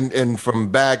 and from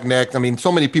back, neck. I mean,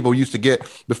 so many people used to get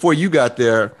before you got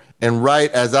there. And right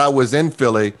as I was in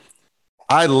Philly,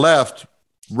 I left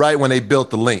right when they built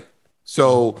the link.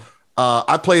 So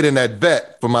I played in that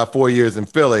vet for my 4 years in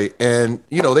Philly. And,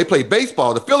 you know, they played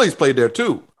baseball. The Phillies played there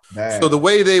too. Man. So the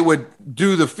way they would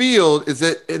do the field is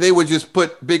that they would just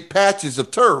put big patches of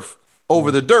turf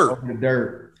over the dirt.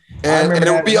 And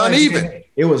it would be uneven.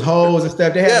 It was holes and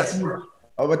stuff. They had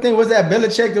I think was that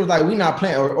Belichick that was like, we not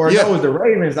playing. Or it was the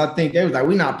Ravens. I think they was like,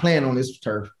 we not playing on this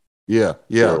turf. Yeah.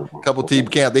 A couple teams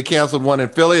they canceled one in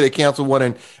Philly. They canceled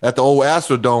one at the old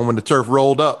Astrodome when the turf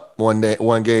rolled up one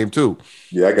game too.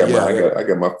 Yeah, I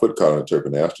got my foot caught on the turf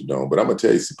in the Astrodome. But I'm gonna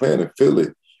tell you, playing in Philly,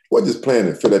 wasn't just playing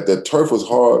in Philly. That turf was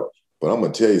hard. But I'm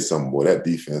gonna tell you something, boy. That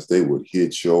defense, they would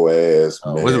hit your ass,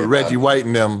 man. Was it Reggie White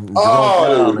and them?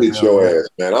 Oh, they would hit your ass,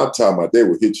 man. I'm talking about they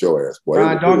would hit your ass, boy.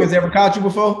 Brian Dawkins ever caught you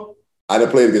before? I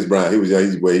didn't play against Brian. He was young.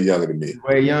 He's way younger than me.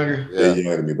 Way younger. Yeah,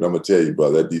 younger than me. But I'm gonna tell you,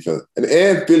 brother, that defense and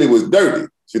Philly was dirty.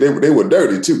 See, they were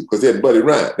dirty too because they had Buddy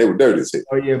Ryan. They were dirty as hell.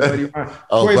 Oh yeah, Buddy Ryan.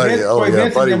 Buddy.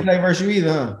 Vincent didn't play versus you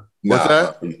either, huh? What's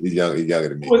that? He's younger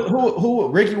than me. Who?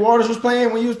 Ricky Waters was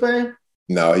playing when you was playing?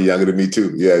 No, he's younger than me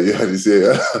too. Yeah. You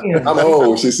said I'm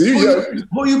old. Shit, see,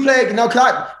 who you played? No,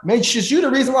 man, you the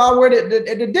reason why I wear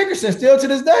the Dickerson still to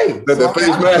this day. That face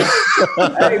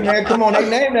mask. Hey man, come on, they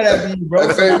named that after you, bro.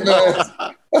 That face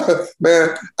mask.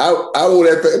 Man, I wore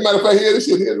that face. Matter of fact, here, this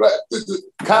shit here, right? This is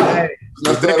college. Hey,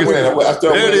 I started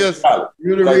there it is.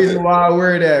 You're the reason why I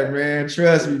wear that, man.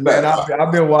 Trust me, man.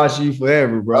 I've been watching you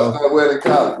forever, bro. I started wearing it in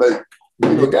college. Like,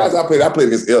 the guys I played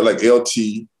against like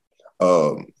LT,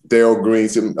 Daryl Green.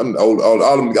 I'm old,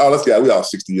 all us guys. We all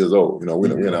 60 years old. You know,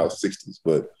 we're in our 60s.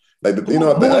 But like,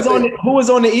 who was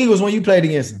on the Eagles when you played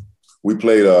against them? We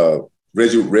played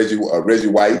Reggie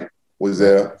White was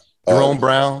there. Jerome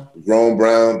Brown.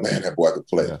 Man, that boy could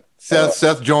play. Yeah.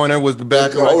 Seth Joyner was the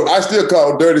back. I still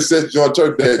call Dirty Seth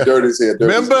Joyner. Dirty as hell.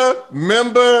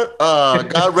 Remember,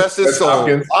 God rest his soul,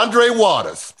 Andre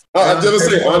Waters. I just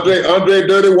say Andre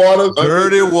Dirty Waters.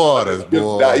 Dirty Waters,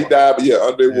 boy. He died, but yeah,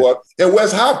 Andre Waters. And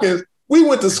Wes Hopkins, we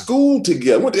went to school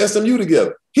together, went to SMU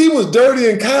together. He was dirty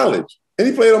in college, and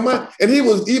he played on mine. And he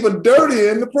was even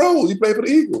dirtier in the pros. He played for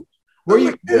the Eagles. Where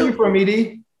you from,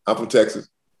 ED? I'm from Texas.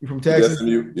 You from Texas?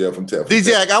 SMU? Yeah, from Texas.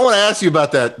 D-Jack, I want to ask you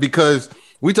about that because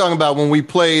we talking about when we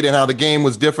played and how the game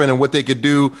was different and what they could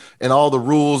do and all the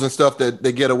rules and stuff that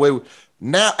they get away with.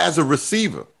 Now, as a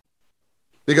receiver,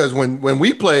 because when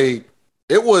we played,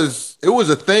 it was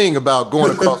a thing about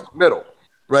going across the middle,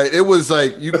 right? It was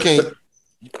like you can't,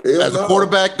 as a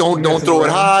quarterback, don't throw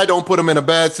it high, don't put them in a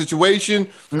bad situation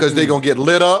because they're gonna get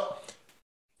lit up.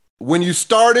 When you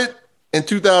started in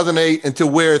 2008 until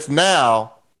where it's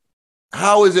now,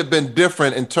 how has it been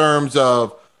different in terms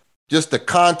of just the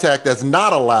contact that's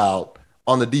not allowed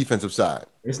on the defensive side?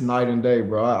 It's night and day,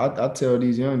 bro. I tell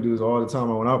these young dudes all the time.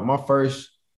 My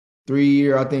first 3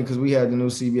 year, I think, because we had the new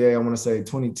CBA, I want to say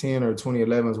 2010 or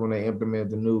 2011 is when they implemented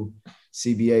the new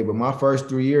CBA. But my first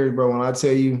 3 years, bro, when I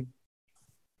tell you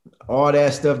all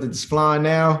that stuff that's flying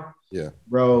now, yeah,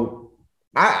 bro,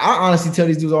 I honestly tell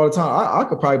these dudes all the time, I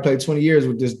could probably play 20 years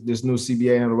with this new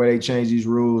CBA and the way they change these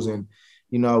rules. And,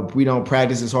 you know, we don't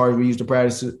practice as hard as we used to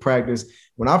practice.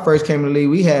 When I first came to the league,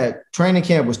 we had training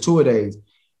camp was 2 days.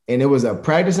 And it was a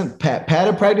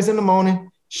padded practice in the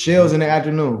morning, shells in the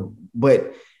afternoon.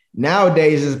 But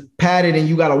nowadays it's padded and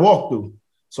you got to walk through.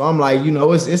 So I'm like, you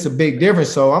know, it's a big difference.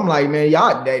 So I'm like, man,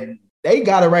 y'all, they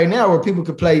got it right now where people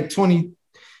could play 20,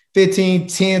 15,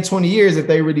 10, 20 years if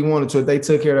they really wanted to, if they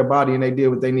took care of their body and they did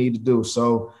what they need to do.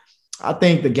 So I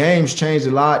think the game's changed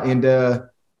a lot. And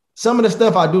some of the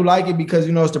stuff I do like it because,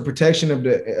 you know, it's the protection of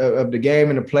the game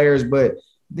and the players. But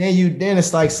then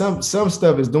it's like some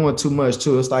stuff is doing too much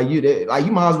too. It's like you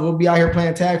might as well be out here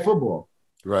playing tag football.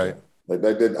 Right. I think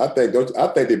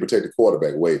they protect the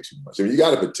quarterback way too much. I mean, you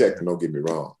got to protect him. Don't get me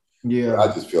wrong. Yeah. But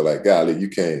I just feel like, golly, you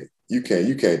can't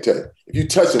touch. If you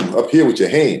touch him up here with your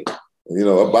hand, you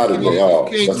know, about it, you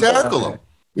can't tackle him.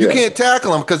 You can't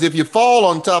tackle him because if you fall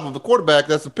on top of the quarterback,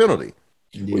 that's a penalty.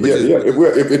 Yeah.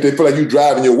 If they feel like you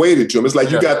driving your weight into him, it's like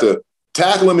you got to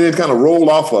tackle him and then kind of roll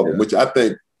off of him, which I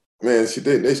think, man,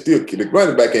 they still the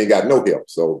running back ain't got no help.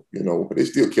 So, you know, they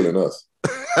still killing us.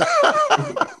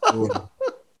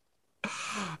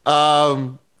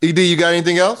 ED, you got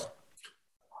anything else?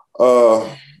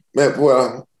 Man,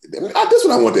 well, this is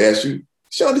what I want to ask you.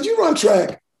 Sean, did you run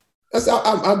track?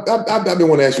 I've been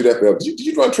wanting to ask you that forever. Did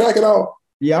you run track at all?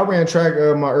 Yeah, I ran track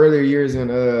my earlier years and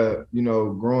you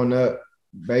know, growing up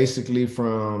basically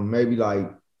from maybe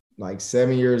like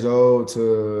 7 years old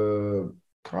to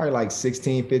probably like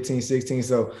 16, 15, 16.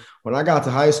 So when I got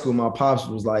to high school, my pops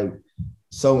was like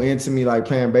so into me, like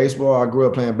playing baseball. I grew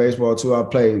up playing baseball too. I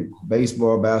played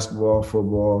baseball, basketball,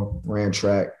 football, ran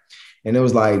track. And it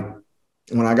was like,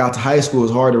 when I got to high school, it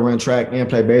was hard to run track and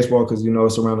play baseball because, you know,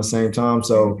 it's around the same time.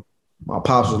 So my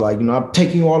pops was like, you know, I'm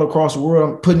taking you all across the world.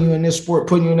 I'm putting you in this sport,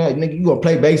 putting you in that. Nigga, you gonna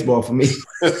play baseball for me. So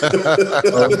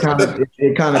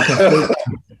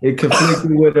it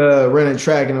conflicted with running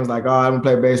track. And I was like, oh, I'm gonna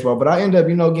play baseball. But I ended up,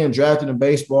 you know, getting drafted in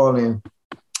baseball and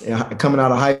coming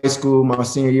out of high school my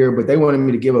senior year. But they wanted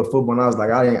me to give up football. And I was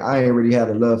like, I ain't really had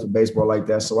a love for baseball like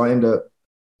that. So I ended up,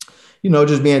 you know,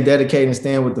 just being dedicated and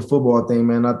staying with the football thing,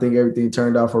 man. I think everything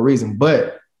turned out for a reason.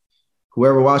 But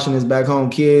whoever watching this back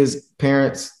home, kids,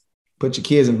 parents, put your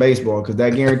kids in baseball because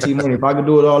that guaranteed money. If I could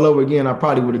do it all over again, I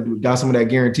probably would have got some of that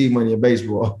guaranteed money in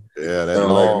baseball. Yeah, that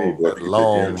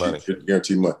long money.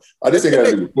 Guaranteed money. This ain't got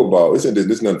to do with football.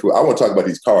 This nothing. I want to talk about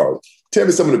these cars. Tell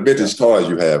me some of the vintage cars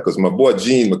you have, because my boy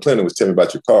Gene McClendon was telling me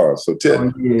about your cars. So tell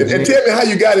me how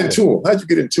you got into them. How'd you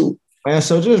get into them? Man,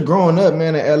 so just growing up,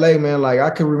 man, in LA, man, like I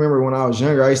could remember when I was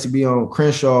younger, I used to be on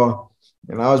Crenshaw,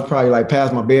 and I was probably like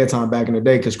past my bedtime back in the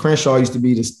day because Crenshaw used to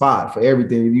be the spot for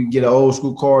everything. If you get an old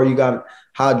school car, you got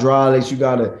hydraulics, you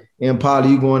got an Impala,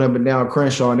 you going up and down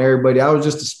Crenshaw and everybody. I was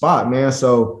just a spot, man.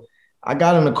 So I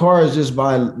got in the cars just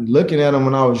by looking at them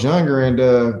when I was younger. And,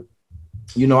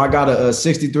 I got a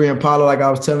 63 Impala, like I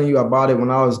was telling you. I bought it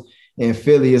when I was in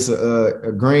Philly. It's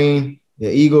a green,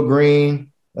 the Eagle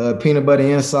green, peanut butter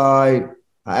inside.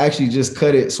 I actually just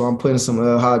cut it, so I'm putting some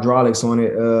hydraulics on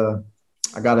it.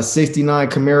 I got a 69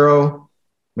 Camaro.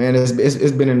 Man,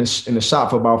 it's been in the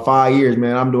shop for about 5 years,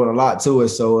 man. I'm doing a lot to it.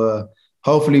 So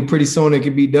hopefully pretty soon it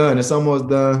can be done. It's almost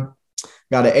done.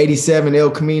 Got an 87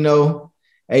 El Camino.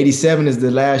 87 is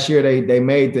the last year they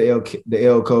made the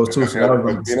Elcos too.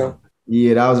 So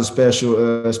that was a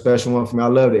special one for me. I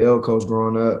love the Elcos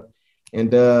growing up.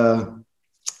 And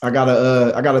I got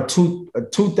a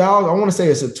 2000, I want to say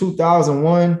it's a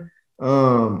 2001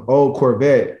 old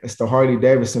Corvette. It's the Harley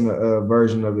Davidson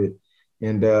version of it.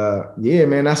 And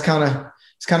man, it's kind of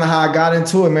how I got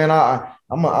into it, man.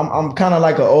 I'm kind of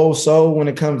like an old soul when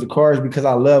it comes to cars because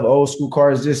I love old school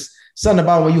cars. Just something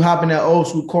about when you hop in that old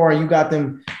school car and you got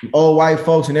them old white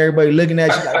folks and everybody looking at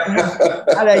you like,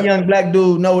 how that young black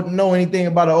dude know anything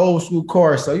about an old school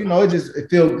car? So, it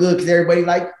feels good because everybody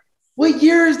like, what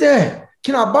year is that?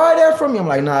 Can I buy that from you? I'm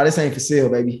like, nah, this ain't for sale,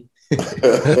 baby. you got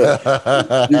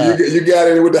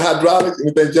it with the hydraulics?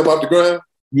 Anything jump off the ground?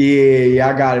 Yeah,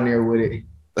 I got in there with it.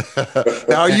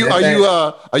 Now, are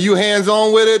you hands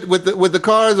on with it with the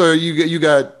cars, or you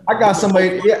got? I got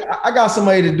somebody. Yeah, I got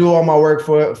somebody to do all my work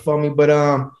for me. But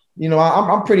I'm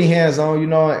pretty hands on.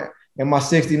 In my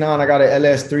 69, I got an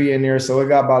LS3 in there, so it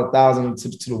got about 1,000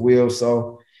 to the wheel.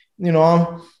 So,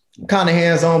 I'm kind of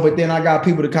hands on. But then I got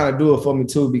people to kind of do it for me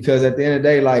too, because at the end of the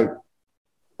day, like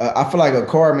I feel like a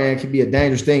car, man, can be a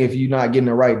dangerous thing if you're not getting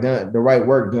the right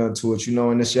work done to it.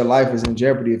 And it's your life is in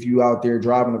jeopardy if you out there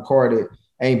driving a car that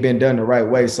ain't been done the right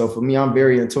way. So for me, I'm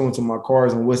very in tune to my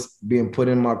cars and what's being put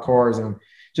in my cars and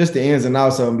just the ins and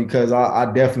outs of them, because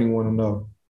I definitely want to know.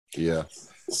 Yeah.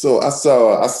 So I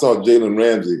saw Jalen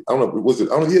Ramsey. I don't know, was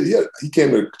it? I don't know. He came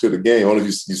to the game. I don't know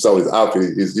if you saw his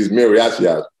outfit. His mariachi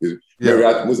outfit.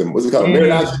 Mariachi, what's it called?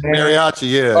 Mariachi. Mariachi,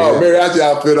 yeah. Oh, yeah. Mariachi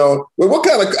outfit on. Well, what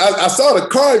kind of? I saw the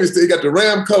car. He got the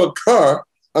ram colored car.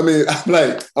 I mean, I'm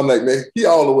like, man, he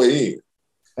all the way in.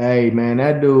 Hey, man,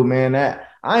 that dude, man,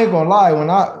 I ain't gonna lie.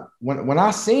 When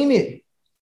I seen it,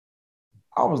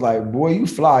 I was like, boy, you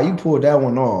fly. You pulled that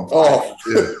one off. Oh,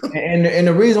 yeah. And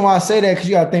the reason why I say that, because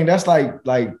you gotta think that's like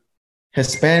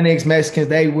Hispanics, Mexicans,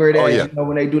 they wear that,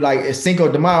 when they do like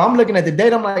Cinco de Mayo. I'm looking at the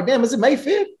date. I'm like, damn, is it May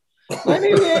 5th? Like,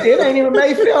 it ain't even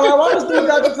May 5th. Like, why this dude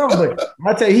got this number? But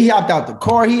I tell you, he hopped out the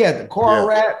car. He had the car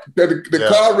wrapped. The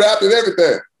car wrapped and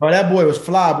everything. Oh, that boy was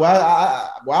fly. Boy,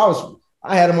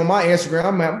 I had him on my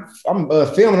Instagram. I'm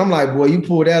filming. I'm like, boy, you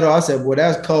pulled that off. I said, boy,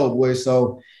 that's cold, boy.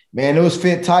 So, man, it was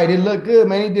fit tight. It looked good,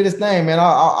 man. He did his thing, man.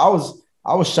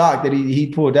 I was shocked that he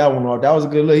pulled that one off. That was a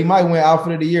good look. He might win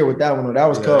outfit of the year with that one. That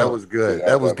was cold. That was good.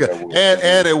 That was good.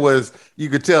 And it was, you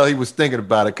could tell he was thinking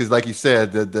about it because, like you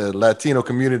said, the Latino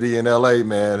community in LA,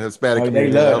 man, Hispanic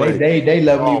community in LA. They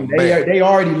love him. They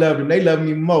already loved him. They love him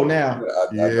even more now.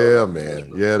 Yeah,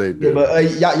 man. Yeah, they do.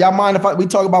 But y'all mind if we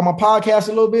talk about my podcast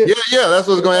a little bit? Yeah. That's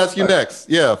what I was going to ask you next.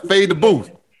 Yeah, Fade the Booth.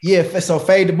 Yeah, so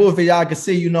Fade the Booth, if y'all can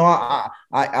see,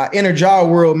 I entered y'all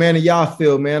world, man, in y'all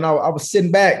field, man. I was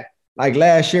sitting back like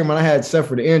last year, man. I had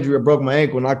suffered an injury, I broke my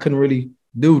ankle, and I couldn't really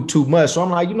do too much. So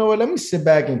I'm like, you know what? Let me sit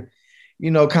back and,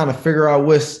 kind of figure out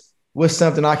what's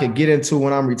something I could get into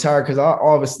when I'm retired. Because I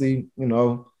obviously,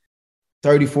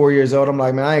 34 years old, I'm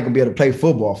like, man, I ain't gonna be able to play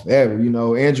football forever.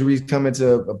 Injuries coming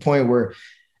to a point where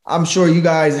I'm sure you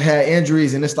guys had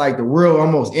injuries and it's like the world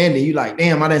almost ended. You like,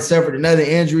 damn, I done suffered another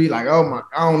injury. Like, oh my,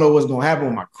 I don't know what's gonna happen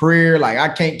with my career. Like, I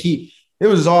can't keep. It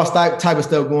was all type of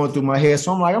stuff going through my head.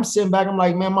 So I'm sitting back. I'm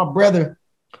like, man, my brother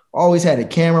always had a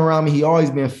camera around me. He always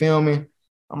been filming.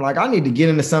 I'm like, I need to get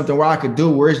into something where I could do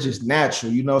where it's just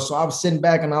natural, So I was sitting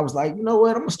back and I was like, you know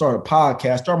what? I'm gonna start a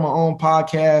podcast, start my own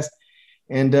podcast.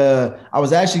 And I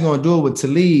was actually gonna do it with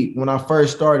Talib when I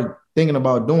first started thinking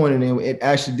about doing it, and it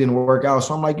actually didn't work out.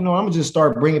 So I'm like, I'm gonna just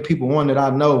start bringing people on that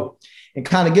I know and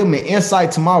kind of give them an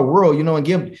insight to my world,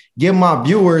 and give my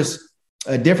viewers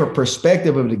a different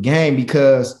perspective of the game.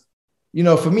 Because,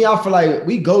 for me, I feel like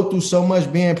we go through so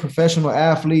much being professional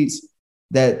athletes,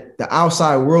 that the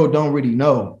outside world don't really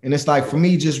know. And it's like, for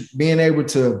me, just being able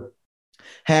to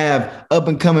have up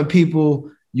and coming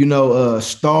people,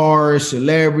 stars,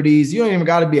 celebrities. You don't even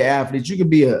got to be an athlete. You could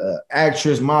be an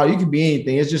actress, model. You could be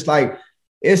anything. It's just like,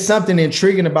 it's something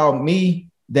intriguing about me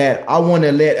that I want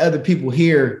to let other people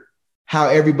hear how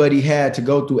everybody had to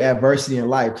go through adversity in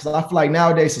life. Because I feel like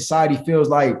nowadays society feels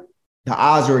like the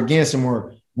odds are against them,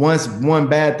 or once one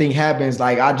bad thing happens,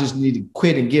 like I just need to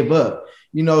quit and give up.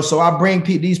 So I bring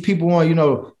these people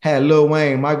on, had Lil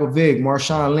Wayne, Michael Vick,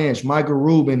 Marshawn Lynch, Michael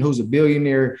Rubin, who's a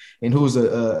billionaire and who's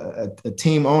a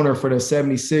team owner for the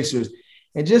 76ers,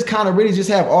 and just kind of really just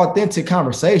have authentic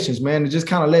conversations, man, and just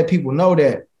kind of let people know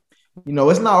that,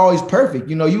 it's not always perfect.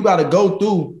 You got to go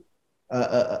through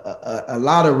a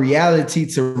lot of reality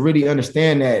to really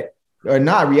understand that, or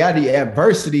not reality,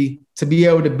 adversity, to be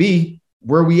able to be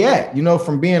where we at,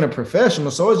 from being a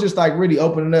professional. So it's just like really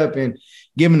opening up and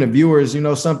giving the viewers,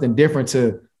 something different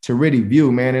to really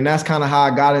view, man. And that's kind of how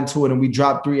I got into it. And we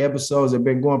dropped 3 episodes. They've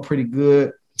been going pretty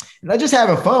good. And I'm just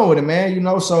having fun with it,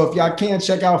 man. So if y'all can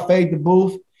check out Fade the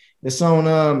Booth, it's on,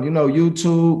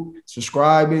 YouTube.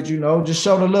 Subscribe it, just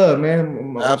show the love,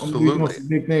 man. Absolutely. I'm doing some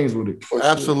big things with it.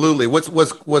 Absolutely.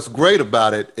 What's great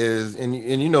about it is, and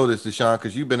you know this, Deshaun,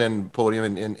 because you've been in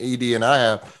Podium and ED and I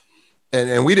have,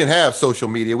 and we didn't have social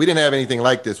media. We didn't have anything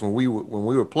like this when we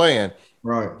were playing.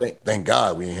 Right. Thank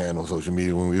God we ain't had no social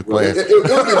media when we were playing. It was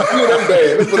good and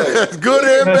bad. It's good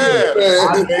and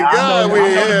bad. Thank God we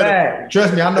ain't had.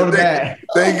 Trust me, I know the bad.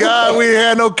 Thank God we ain't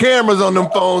had no cameras on them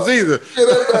phones either.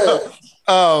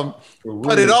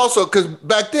 But it also, because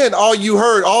back then, all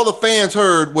the fans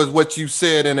heard was what you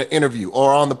said in an interview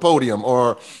or on the podium,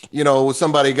 or,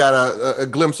 somebody got a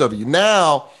glimpse of you.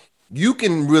 Now you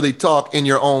can really talk in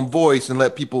your own voice and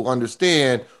let people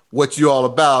understand what you're all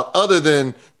about, other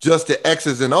than just the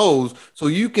X's and O's. So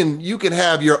you can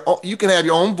have your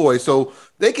own voice. So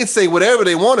they can say whatever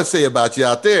they want to say about you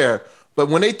out there. But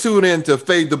when they tune in to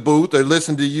Fade the Booth or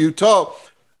listen to you talk,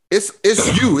 it's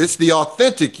you. It's the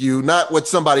authentic you, not what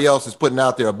somebody else is putting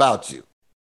out there about you.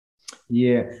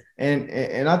 Yeah,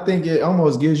 and I think it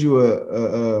almost gives you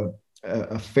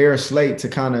a fair slate to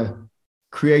kind of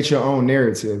create your own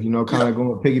narrative. Kind of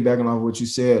going piggybacking off what you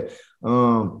said.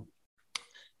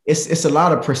 It's a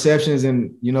lot of perceptions,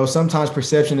 and sometimes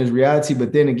perception is reality.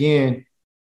 But then again,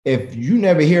 if you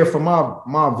never hear from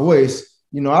my voice,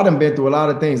 I done been through a lot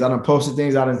of things. I done posted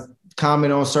things. I done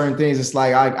comment on certain things. It's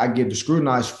like I get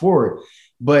scrutinized for it.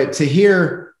 But to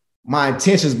hear my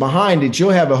intentions behind it,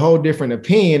 you'll have a whole different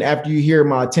opinion after you hear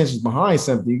my intentions behind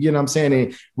something. You get what I'm saying?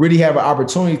 And really have an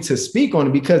opportunity to speak on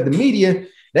it, because the media,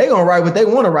 they gonna write what they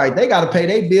want to write. They got to pay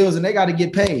their bills and they got to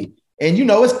get paid. And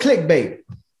it's clickbait.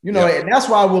 And that's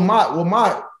why with my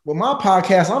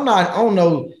podcast, I don't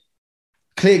know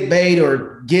clickbait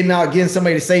or getting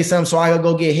somebody to say something so I can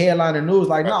go get headliner news.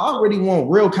 Like, no, I really want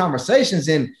real conversations,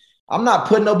 and I'm not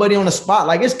putting nobody on the spot.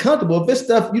 Like, it's comfortable. If it's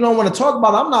stuff you don't want to talk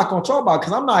about, I'm not going to talk about,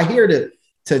 because I'm not here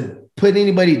to put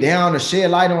anybody down or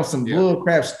shed light on some bull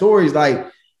crap stories. Like,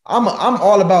 I'm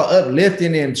all about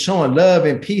uplifting and showing love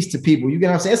and peace to people. You get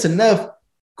what I'm saying? It's enough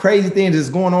crazy things that's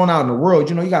going on out in the world.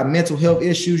 You got mental health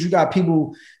issues. You got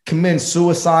people committing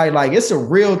suicide. Like, it's a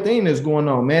real thing that's going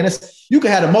on, man. You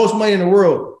can have the most money in the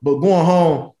world, but going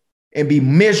home and be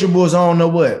miserable as I don't know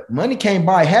what. Money can't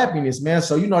buy happiness, man.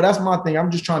 So, that's my thing.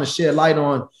 I'm just trying to shed light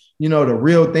on, the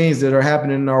real things that are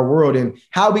happening in our world and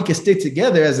how we can stick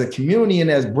together as a community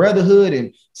and as brotherhood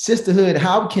and sisterhood,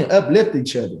 how we can uplift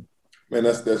each other. Man,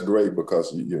 that's great,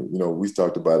 because, we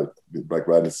talked about it, like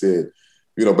Rodney said,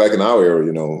 back in our era,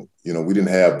 we didn't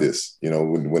have this,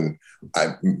 in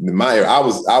my era,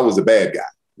 I was a bad guy.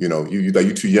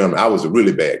 You too young. I was a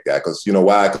really bad guy, because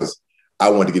why? Because I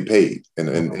wanted to get paid,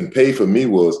 and paid for me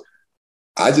was,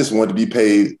 I just wanted to be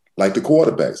paid like the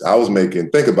quarterbacks. I was making,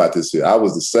 think about this here, I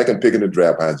was the second pick in the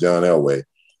draft behind John Elway.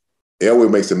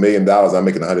 Elway makes $1 million. I'm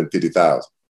making $150,000.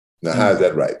 Now, how is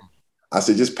that right? I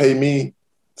said, just pay me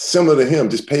similar to him.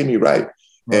 Just pay me right.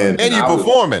 And you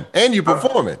performing.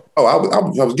 Oh, I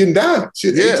was getting down.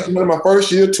 Shit, 18 my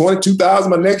first year, 22,000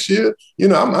 my next year.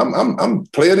 I'm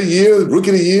player of the year, rookie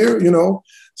of the year.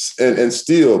 And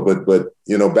still, but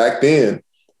back then,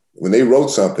 when they wrote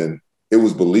something, it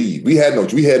was believed. We had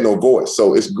no voice.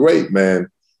 So it's great, man.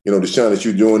 Deshaun, that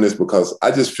you're doing this, because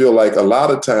I just feel like a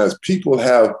lot of times people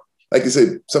have, like you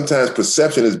said, sometimes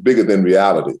perception is bigger than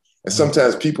reality, and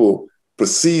sometimes people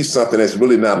perceive something that's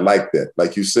really not like that.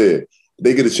 Like you said,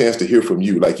 they get a chance to hear from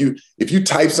you. Like if you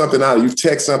type something out, or you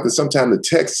text something, sometimes the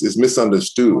text is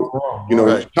misunderstood.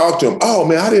 You talk to them. Oh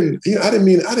man, I didn't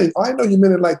know you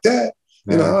meant it like that.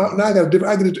 You know, now I got a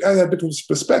different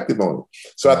perspective on it.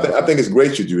 So I think it's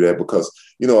great you do that because,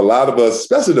 you know, a lot of us,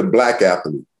 especially the black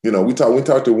athlete, you know, we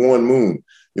talked to Warren Moon,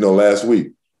 you know, last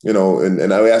week, you know,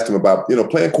 and I asked him about, you know,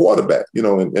 playing quarterback, you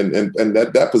know, and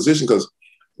that position, because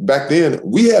back then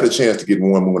we had a chance to get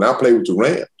Warren Moon. I played with the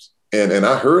Rams and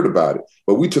I heard about it,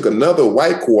 but we took another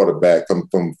white quarterback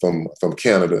from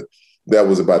Canada that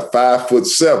was about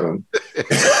 5'7",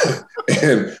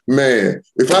 and man,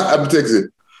 I'm telling you,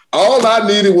 all I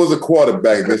needed was a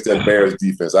quarterback against that Bears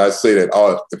defense. I say that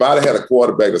if I'd have had a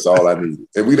quarterback, that's all I needed.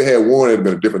 If we'd have had Warren, it'd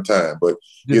been a different time. But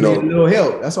you know, a little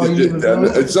help. That's all you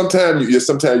need. Sometimes you just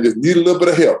need a little bit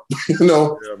of help, you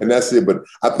know, and that's it. But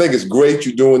I think it's great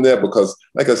you're doing that because,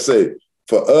 like I say,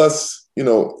 for us, you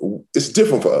know, it's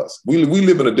different for us. We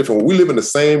live in a different. We live in the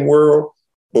same world,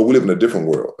 but we live in a different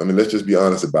world. I mean, let's just be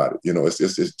honest about it. You know, it's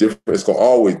different. It's going to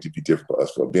always be different for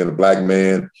us. For being a black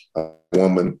man, a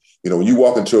woman, you know, when you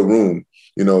walk into a room,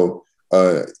 you know,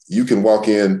 you can walk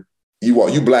in,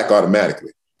 you black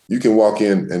automatically. You can walk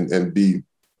in and be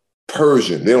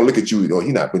Persian. They don't look at you,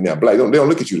 he's not black. They don't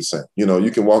look at you the same. You know,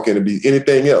 you can walk in and be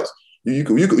anything else. You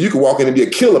could walk in and be a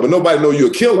killer, but nobody know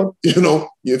you're a killer. You know,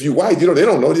 if you're white, you know, they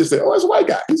don't know. They just say, oh, it's a white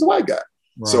guy. He's a white guy.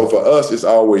 Right. So for us, it's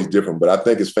always different, but I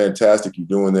think it's fantastic you're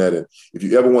doing that. And if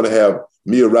you ever want to have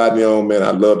me or Rodney on, man,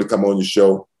 I'd love to come on your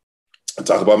show and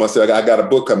talk about myself. I got a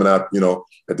book coming out, you know,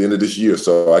 at the end of this year.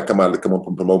 So I come on and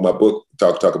promote my book,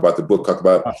 talk about the book, talk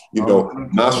about, you know,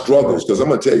 my struggles. Because I'm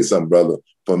going to tell you something, brother.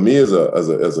 For me as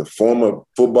a former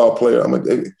football player,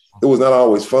 it was not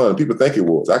always fun. People think it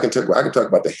was. I can talk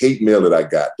about the hate mail that I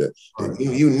got.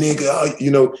 You nigga,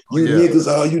 you know,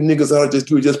 niggas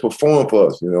are just perform for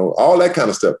us, you know, all that kind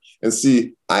of stuff. And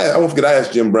see, I won't forget, I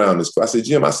asked Jim Brown this. I said,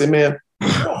 Jim, man,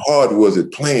 how hard was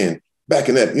it playing back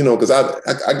in that, you know, because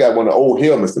I got one of the old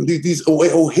helmets, these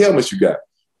old helmets you got.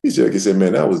 He said,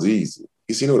 man, that was easy.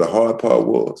 He said, you know what the hard part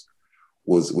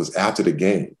was after the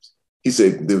games. He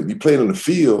said, you played on the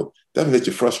field, that let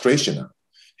your frustration out.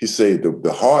 He said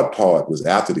the hard part was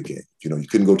after the game. You know, you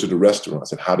couldn't go to the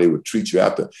restaurants and how they would treat you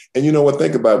after. And you know what?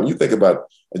 When you think about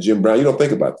Jim Brown, you don't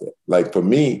think about that. Like for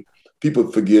me,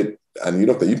 people forget, and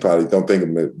you probably don't think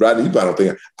of it, Rodney, you probably don't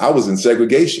think I was in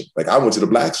segregation. Like I went to the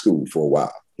black school for a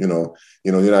while, then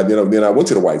I went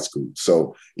to the white school.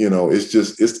 So, you know, it's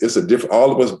a different,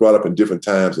 all of us brought up in different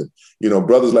times. And, you know,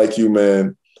 brothers like you,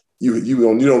 man, you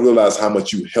don't realize how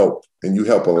much you help, and you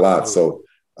help a lot. So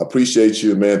I appreciate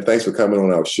you, man. Thanks for coming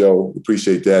on our show.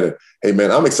 Appreciate that. And hey,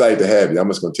 man, I'm excited to have you. I'm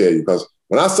just going to tell you, because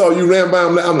when I saw you ran by,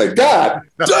 I'm like, God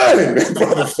dang,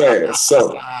 brother fast.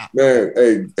 So, man,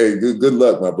 hey, good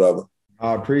luck, my brother.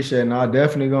 I appreciate it. And I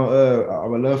definitely I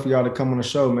would love for y'all to come on the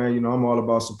show, man. You know, I'm all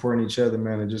about supporting each other,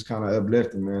 man, and just kind of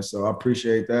uplifting, man. So I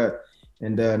appreciate that.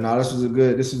 And this was a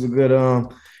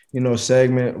good you know,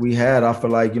 segment we had. I feel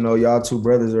like, you know, y'all two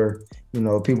brothers are, you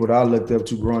know, people that I looked up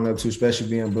to growing up to, especially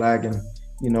being black and,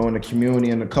 you know, in the community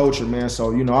and the culture, man.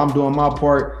 So, you know, I'm doing my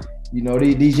part. You know,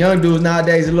 these young dudes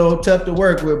nowadays are a little tough to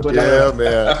work with, but yeah,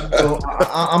 man. So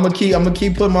I'm gonna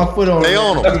keep putting my foot on. Stay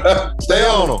on them. Stay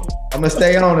on them. I'm gonna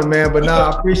stay on it, man. But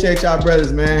I appreciate y'all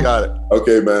brothers, man. Got it.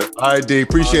 Okay, man. All right, D.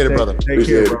 Appreciate it, brother. Take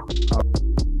care, bro.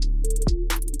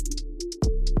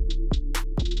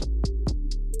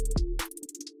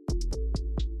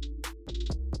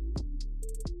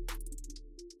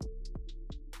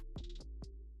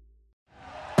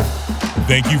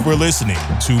 Thank you for listening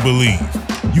to Believe.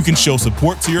 You can show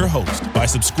support to your host by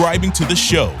subscribing to the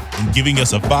show and giving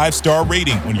us a 5-star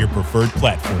rating on your preferred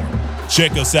platform.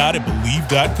 Check us out at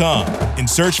Believe.com and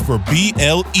search for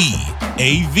BLEAV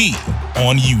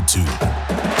on YouTube.